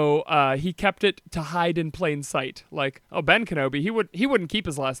so he kept it to hide in plain sight. Like, oh, Ben Kenobi, he wouldn't keep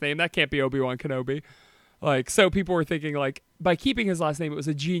his last name. That can't be Obi-Wan Kenobi. Like, so people were thinking like by keeping his last name, it was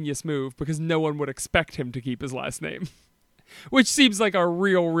a genius move because no one would expect him to keep his last name. Which seems like a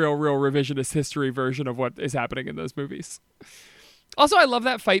real revisionist history version of what is happening in those movies. Also, I love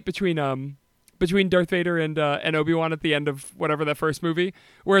that fight between Darth Vader and Obi-Wan at the end of whatever that first movie,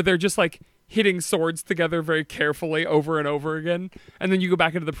 where they're just like hitting swords together very carefully over and over again. And then you go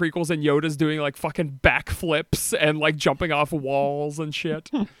back into the prequels and Yoda's doing like fucking backflips and like jumping off walls and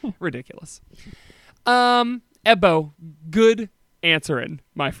shit. Ridiculous. Ebbo, good answering,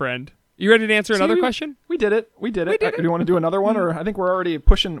 my friend. You ready to answer another question? We did it. Do you want to do another one, or I think we're already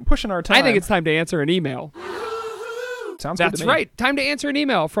pushing our time? I think it's time to answer an email. Sounds good to me. That's right. Time to answer an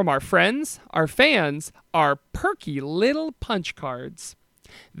email from our friends, our fans, our perky little punch cards.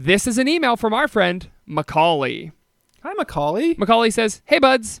 This is an email from our friend, Macaulay. Hi, Macaulay. Macaulay says, "Hey,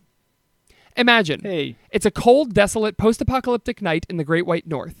 buds. Imagine. Hey. It's a cold, desolate, post-apocalyptic night in the Great White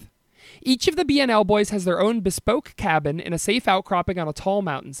North. Each of the BNL boys has their own bespoke cabin in a safe outcropping on a tall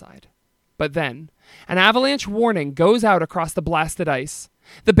mountainside. But then, an avalanche warning goes out across the blasted ice.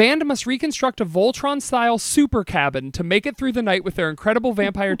 The band must reconstruct a Voltron-style super cabin to make it through the night with their incredible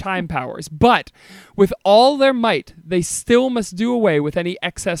vampire time powers. But, with all their might, they still must do away with any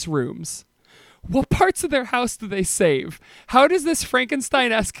excess rooms. What parts of their house do they save? How does this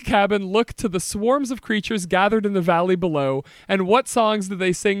Frankenstein-esque cabin look to the swarms of creatures gathered in the valley below? And what songs do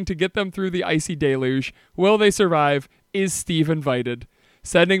they sing to get them through the icy deluge? Will they survive? Is Steve invited?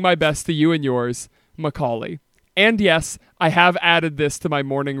 Sending my best to you and yours, Macaulay." And yes, I have added this to my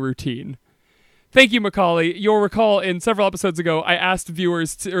morning routine. Thank you, Macaulay. You'll recall in several episodes ago, I asked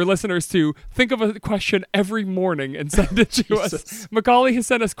viewers or listeners to think of a question every morning and send it to us. Macaulay has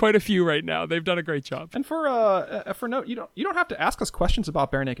sent us quite a few right now. They've done a great job. And for note, you don't have to ask us questions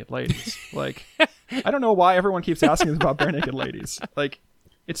about bare naked ladies. Like, I don't know why everyone keeps asking us about bare naked ladies. Like,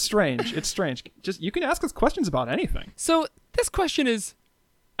 it's strange. Just you can ask us questions about anything. So this question is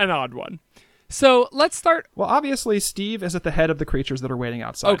an odd one. So let's start. Well, obviously, Steve is at the head of the creatures that are waiting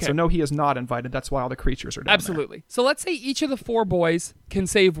outside. Okay. So no, he is not invited. That's why all the creatures are down Absolutely. So let's say each of the four boys can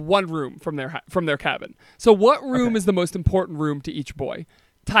save one room from their cabin. So what room is the most important room to each boy?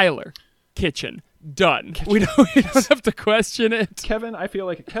 Tyler, kitchen. Done. We don't have to question it. Kevin, I feel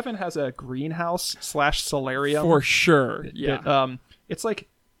like Kevin has a greenhouse / solarium. For sure. Yeah. It's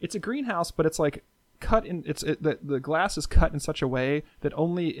a greenhouse, but it's like cut in. The glass is cut in such a way that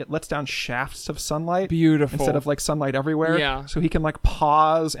only it lets down shafts of sunlight. Beautiful. Instead of like sunlight everywhere. Yeah. So he can like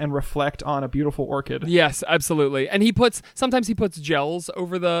pause and reflect on a beautiful orchid. Yes, absolutely. And sometimes he puts gels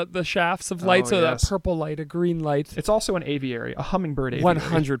over the shafts of light, that purple light, a green light. It's also an aviary, a hummingbird aviary.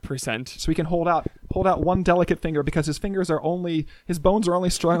 100%. So he can hold out one delicate finger because his bones are only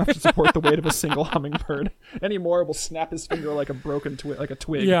strong enough to support the weight of a single hummingbird. Any more will snap his finger like a broken like a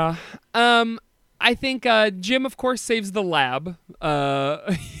twig. Yeah. I think Jim, of course, saves the lab.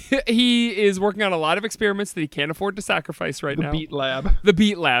 He is working on a lot of experiments that he can't afford to sacrifice right now. The beet lab. The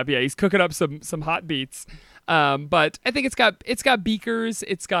beet lab, yeah. He's cooking up some hot beets. But I think it's got beakers.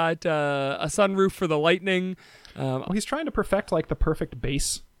 It's got a sunroof for the lightning. Well, he's trying to perfect like the perfect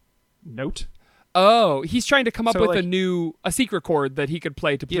bass note. Oh, he's trying to come up with like, a secret chord that he could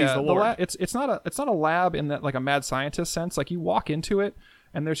play to please the Lord. It's not a lab in that like a mad scientist sense. Like you walk into it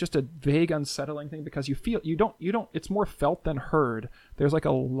and there's just a vague unsettling thing because you don't it's more felt than heard. There's like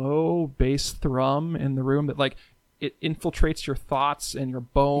a low bass thrum in the room that like it infiltrates your thoughts and your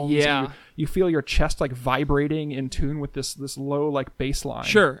bones. Yeah. And you feel your chest like vibrating in tune with this low like bass line.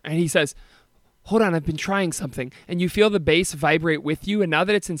 Sure. And he says, "Hold on, I've been trying something." And you feel the bass vibrate with you, and now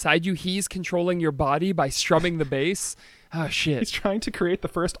that it's inside you, he's controlling your body by strumming the bass. Oh, shit. He's trying to create the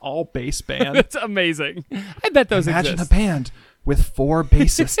first all bass band. It's amazing. I bet those Imagine exist. a band with 4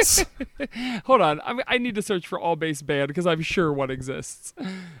 bassists. Hold on. I need to search for all bass band because I'm sure one exists.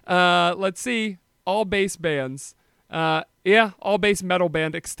 Let's see. All bass bands. All bass metal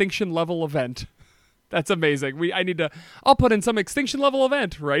band Extinction Level Event. That's amazing. I'll put in some Extinction Level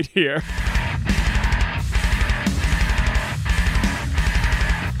Event right here.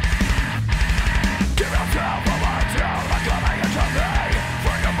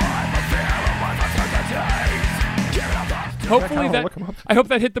 Hopefully I hope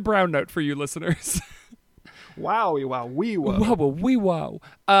that hit the brown note for you listeners. Wowie wow wee wow. Wow wee wow.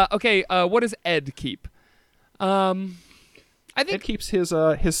 Okay, what does Ed keep? I think Ed keeps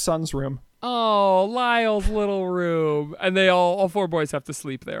his son's room. Oh, Lyle's little room. And they all 4 boys have to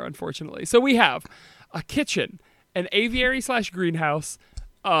sleep there, unfortunately. So we have a kitchen, an aviary / greenhouse,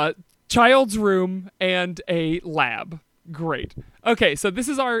 a child's room, and a lab. Great. Okay, so this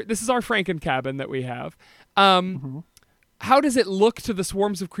is our Franken cabin that we have. How does it look to the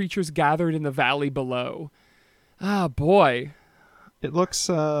swarms of creatures gathered in the valley below? Ah, boy. It looks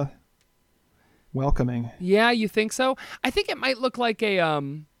welcoming. Yeah, you think so? I think it might look like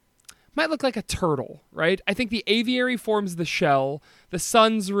a turtle, right? I think the aviary forms the shell, the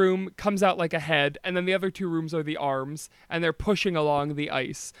sun's room comes out like a head, and then the other two rooms are the arms, and they're pushing along the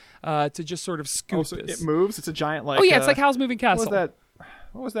ice to just sort of scoop Oh, so this. it moves. It's a giant like. Oh yeah, it's like Howl's Moving Castle.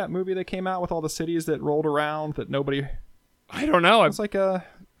 What was that movie that came out with all the cities that rolled around that nobody? I don't know. It's like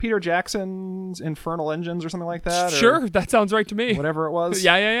Peter Jackson's Infernal Engines or something like that. Sure, that sounds right to me. Whatever it was.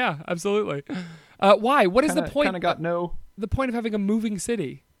 Yeah, absolutely. Why? What is the point? Kind of got no. The point of having a moving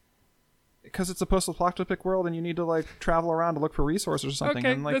city? Because it's a post-apocalyptic world, and you need to like travel around to look for resources or something.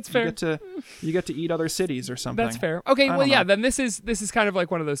 Okay, and, like, that's fair. You get to eat other cities or something. That's fair. Okay, I well, don't yeah. know. Then this is kind of like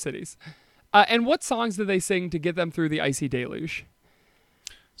one of those cities. And what songs did they sing to get them through the icy deluge?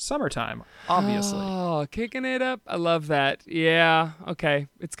 Summertime, obviously. Oh, kicking it up. I love that. Yeah. Okay.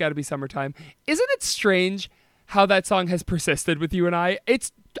 It's got to be Summertime. Isn't it strange how that song has persisted with you and I?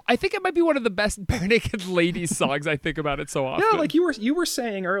 I think it might be one of the best Bare Naked Ladies songs. I think about it so often. Yeah, like you were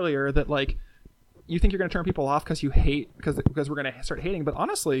saying earlier that like you think you're going to turn people off because you hate because we're going to start hating. But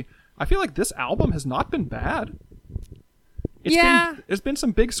honestly, I feel like this album has not been bad. There's been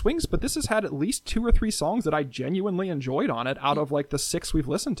some big swings, but this has had at least 2 or 3 songs that I genuinely enjoyed on it out of like the 6 we've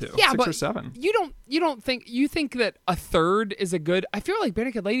listened to. Yeah, 6 but or 7. You don't think that a third is a good. I feel like Bare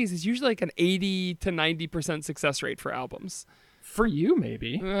Naked Ladies is usually like an 80 to 90% success rate for albums. For you,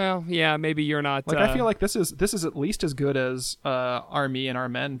 maybe. Well, yeah, maybe you're not. Like I feel like this is at least as good as Our Me and Our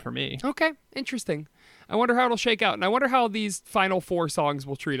Men for me. Okay, interesting. I wonder how it'll shake out, and I wonder how these final 4 songs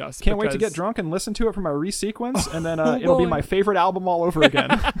will treat us. Can't wait to get drunk and listen to it for my resequence, and then Oh, it'll be boy. my favorite album all over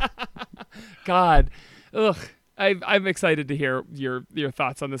again. God, ugh. I'm excited to hear your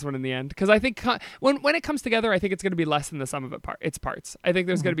thoughts on this one in the end, because I think when it comes together, I think it's going to be less than the sum of its parts. I think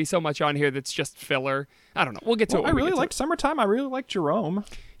there's going to be so much on here that's just filler. I don't know. We'll get to it. I really liked Summertime. I really liked Jerome.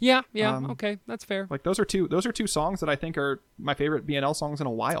 Yeah. Okay, that's fair. Like those are two songs that I think are my favorite BNL songs in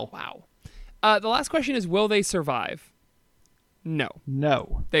a while. Wow. The last question is, will they survive? No.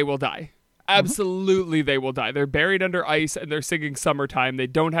 They will die. Absolutely, they will die. They're buried under ice, and they're singing Summertime. They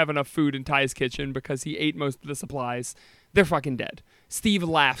don't have enough food in Ty's kitchen because he ate most of the supplies. They're fucking dead. Steve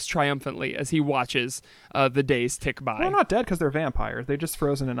laughs triumphantly as he watches the days tick by. They're not dead because they're vampires. They're just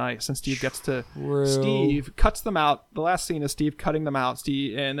frozen in ice, and Steve True. Steve cuts them out. The last scene is Steve cutting them out,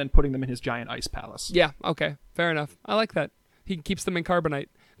 and then putting them in his giant ice palace. Yeah, okay. Fair enough. I like that. He keeps them in carbonite.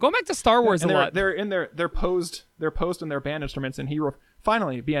 Going back to Star Wars and a lot. They're posed in their band instruments, and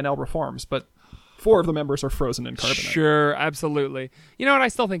finally BNL reforms, but 4 of the members are frozen in carbonite. Sure, absolutely. You know what? I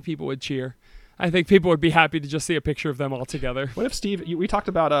still think people would cheer. I think people would be happy to just see a picture of them all together. What if Steve? We talked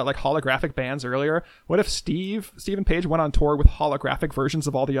about like holographic bands earlier. What if Stephen Page went on tour with holographic versions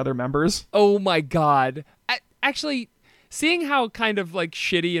of all the other members? Oh my God! Actually, seeing how kind of like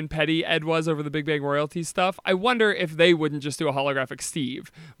shitty and petty Ed was over the Big Bang Royalties stuff, I wonder if they wouldn't just do a holographic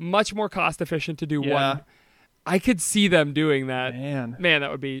Steve. Much more cost efficient to do one. I could see them doing that. Man,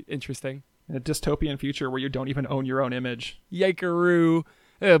 that would be interesting. In a dystopian future where you don't even own your own image. Yikeroo.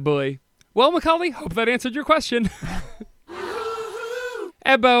 Oh boy. Well, Macaulay, hope that answered your question.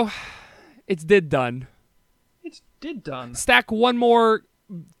 Ebbo, it's done. It's done. Stack one more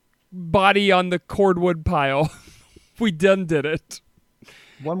body on the cordwood pile. We did it.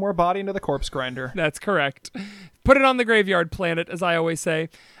 One more body into the corpse grinder. That's correct. Put it on the graveyard planet, as I always say.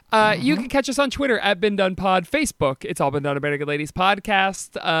 You can catch us on Twitter at Been Done Pod, Facebook. It's all Been Done, a Bare Naked Ladies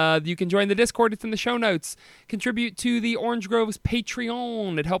podcast. You can join the Discord. It's in the show notes. Contribute to the Orange Grove's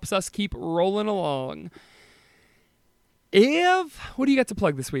Patreon. It helps us keep rolling along. Ev, what do you got to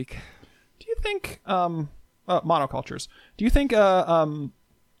plug this week? Do you think monocultures? Do you think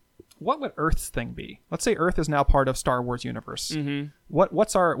what would Earth's thing be? Let's say Earth is now part of Star Wars universe. Mm-hmm.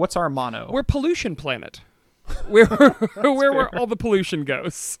 What's our mono? We're pollution planet. where all the pollution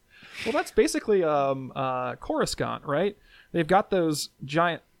goes. Well, that's basically Coruscant, right? They've got those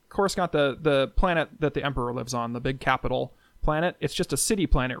giant Coruscant, the planet that the Emperor lives on, the big capital planet. It's just a city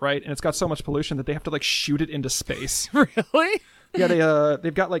planet, right? And it's got so much pollution that they have to like shoot it into space. Really? Yeah,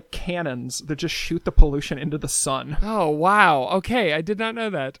 they've got like cannons that just shoot the pollution into the sun. Oh wow. Okay, I did not know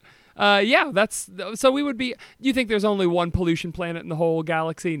that. That's so we would be. You think there's only one pollution planet in the whole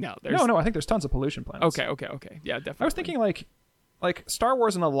galaxy? No, No. I think there's tons of pollution planets. Okay. Yeah, definitely. I was thinking like Star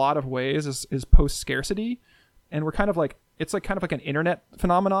Wars in a lot of ways is post scarcity, and we're kind of like it's like kind of like an internet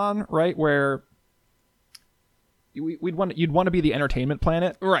phenomenon, right? Where you'd want to be the entertainment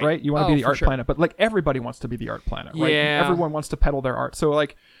planet, right? You want to be the art planet, but like everybody wants to be the art planet, right? Yeah. Everyone wants to peddle their art. So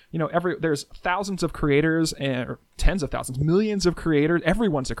like, you know, there's thousands of creators or tens of thousands, millions of creators.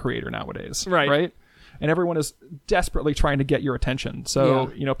 Everyone's a creator nowadays, right? and everyone is desperately trying to get your attention. So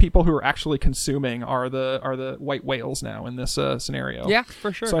Yeah. you know, people who are actually consuming are the white whales now in this scenario. Yeah,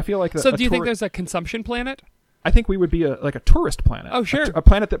 for sure. So I feel like So do you think there's a consumption planet? I think we would be like a tourist planet. Oh, sure. A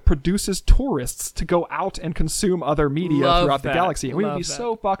planet that produces tourists to go out and consume other media Love throughout that. the galaxy. And we would Love be that.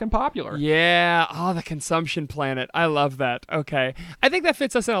 so fucking popular. Yeah. Oh, the consumption planet. I love that. Okay. I think that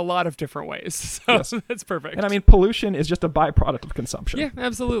fits us in a lot of different ways. So Yes. that's perfect. And I mean, pollution is just a byproduct of consumption. yeah,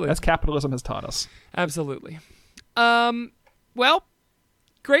 absolutely. As capitalism has taught us. Absolutely. Well,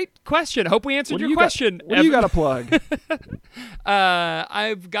 great question. Hope we answered What do your you question. What do you Evan. got to plug?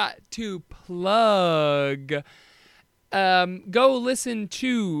 I've got to plug. Go listen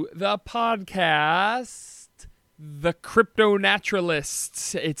to the podcast, The Crypto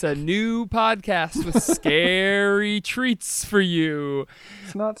Naturalists. It's a new podcast with scary treats for you.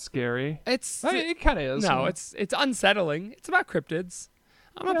 It's not scary. It's I mean, it kind of is. no, it's unsettling. It's about cryptids.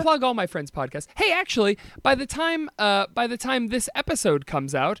 I'm gonna plug all my friends' podcasts. Hey, actually, by the time this episode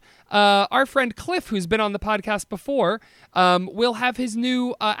comes out, our friend Cliff, who's been on the podcast before, will have his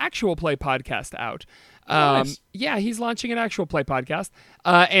new actual play podcast out. Nice. Yeah, he's launching an actual play podcast,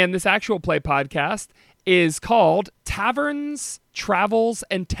 and this actual play podcast is called Taverns, Travels,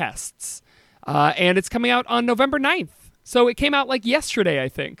 and Tests, and it's coming out on November 9th. So it came out like yesterday, I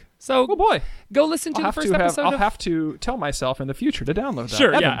think. So Oh boy. go listen to the first episode. I'll have to tell myself in the future to download that. Sure,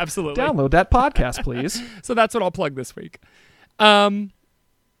 Evan, yeah, absolutely. Download that podcast, please. So that's what I'll plug this week. I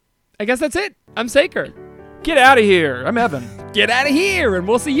guess that's it. I'm Saker. Get out of here. I'm Evan. Get out of here, and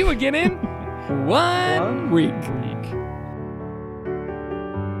we'll see you again in 1 week.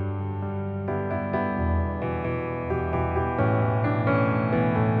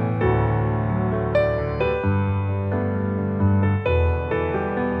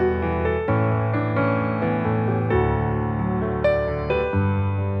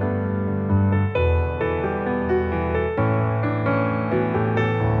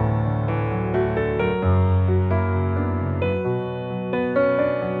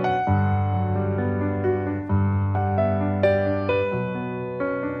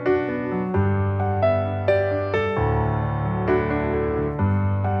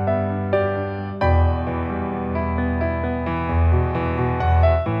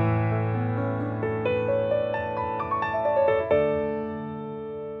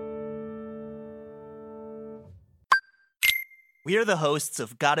 We're the hosts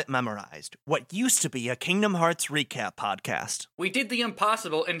of Got It Memorized, what used to be a Kingdom Hearts recap podcast. We did the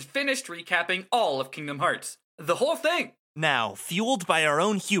impossible and finished recapping all of Kingdom Hearts. The whole thing! Now, fueled by our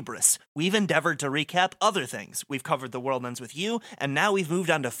own hubris, we've endeavored to recap other things. We've covered The World Ends With You, and now we've moved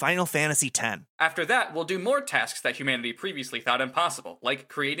on to Final Fantasy X. After that, we'll do more tasks that humanity previously thought impossible, like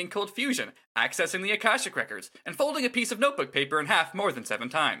creating Cold Fusion, accessing the Akashic Records, and folding a piece of notebook paper in half more than 7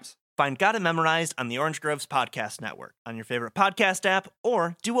 times. Find Got It Memorized on the Orange Groves Podcast Network, on your favorite podcast app,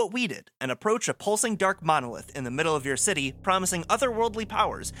 or do what we did and approach a pulsing dark monolith in the middle of your city, promising otherworldly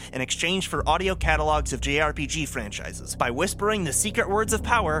powers in exchange for audio catalogs of JRPG franchises by whispering the secret words of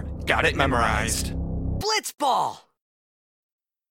power, Got It Memorized. Blitzball!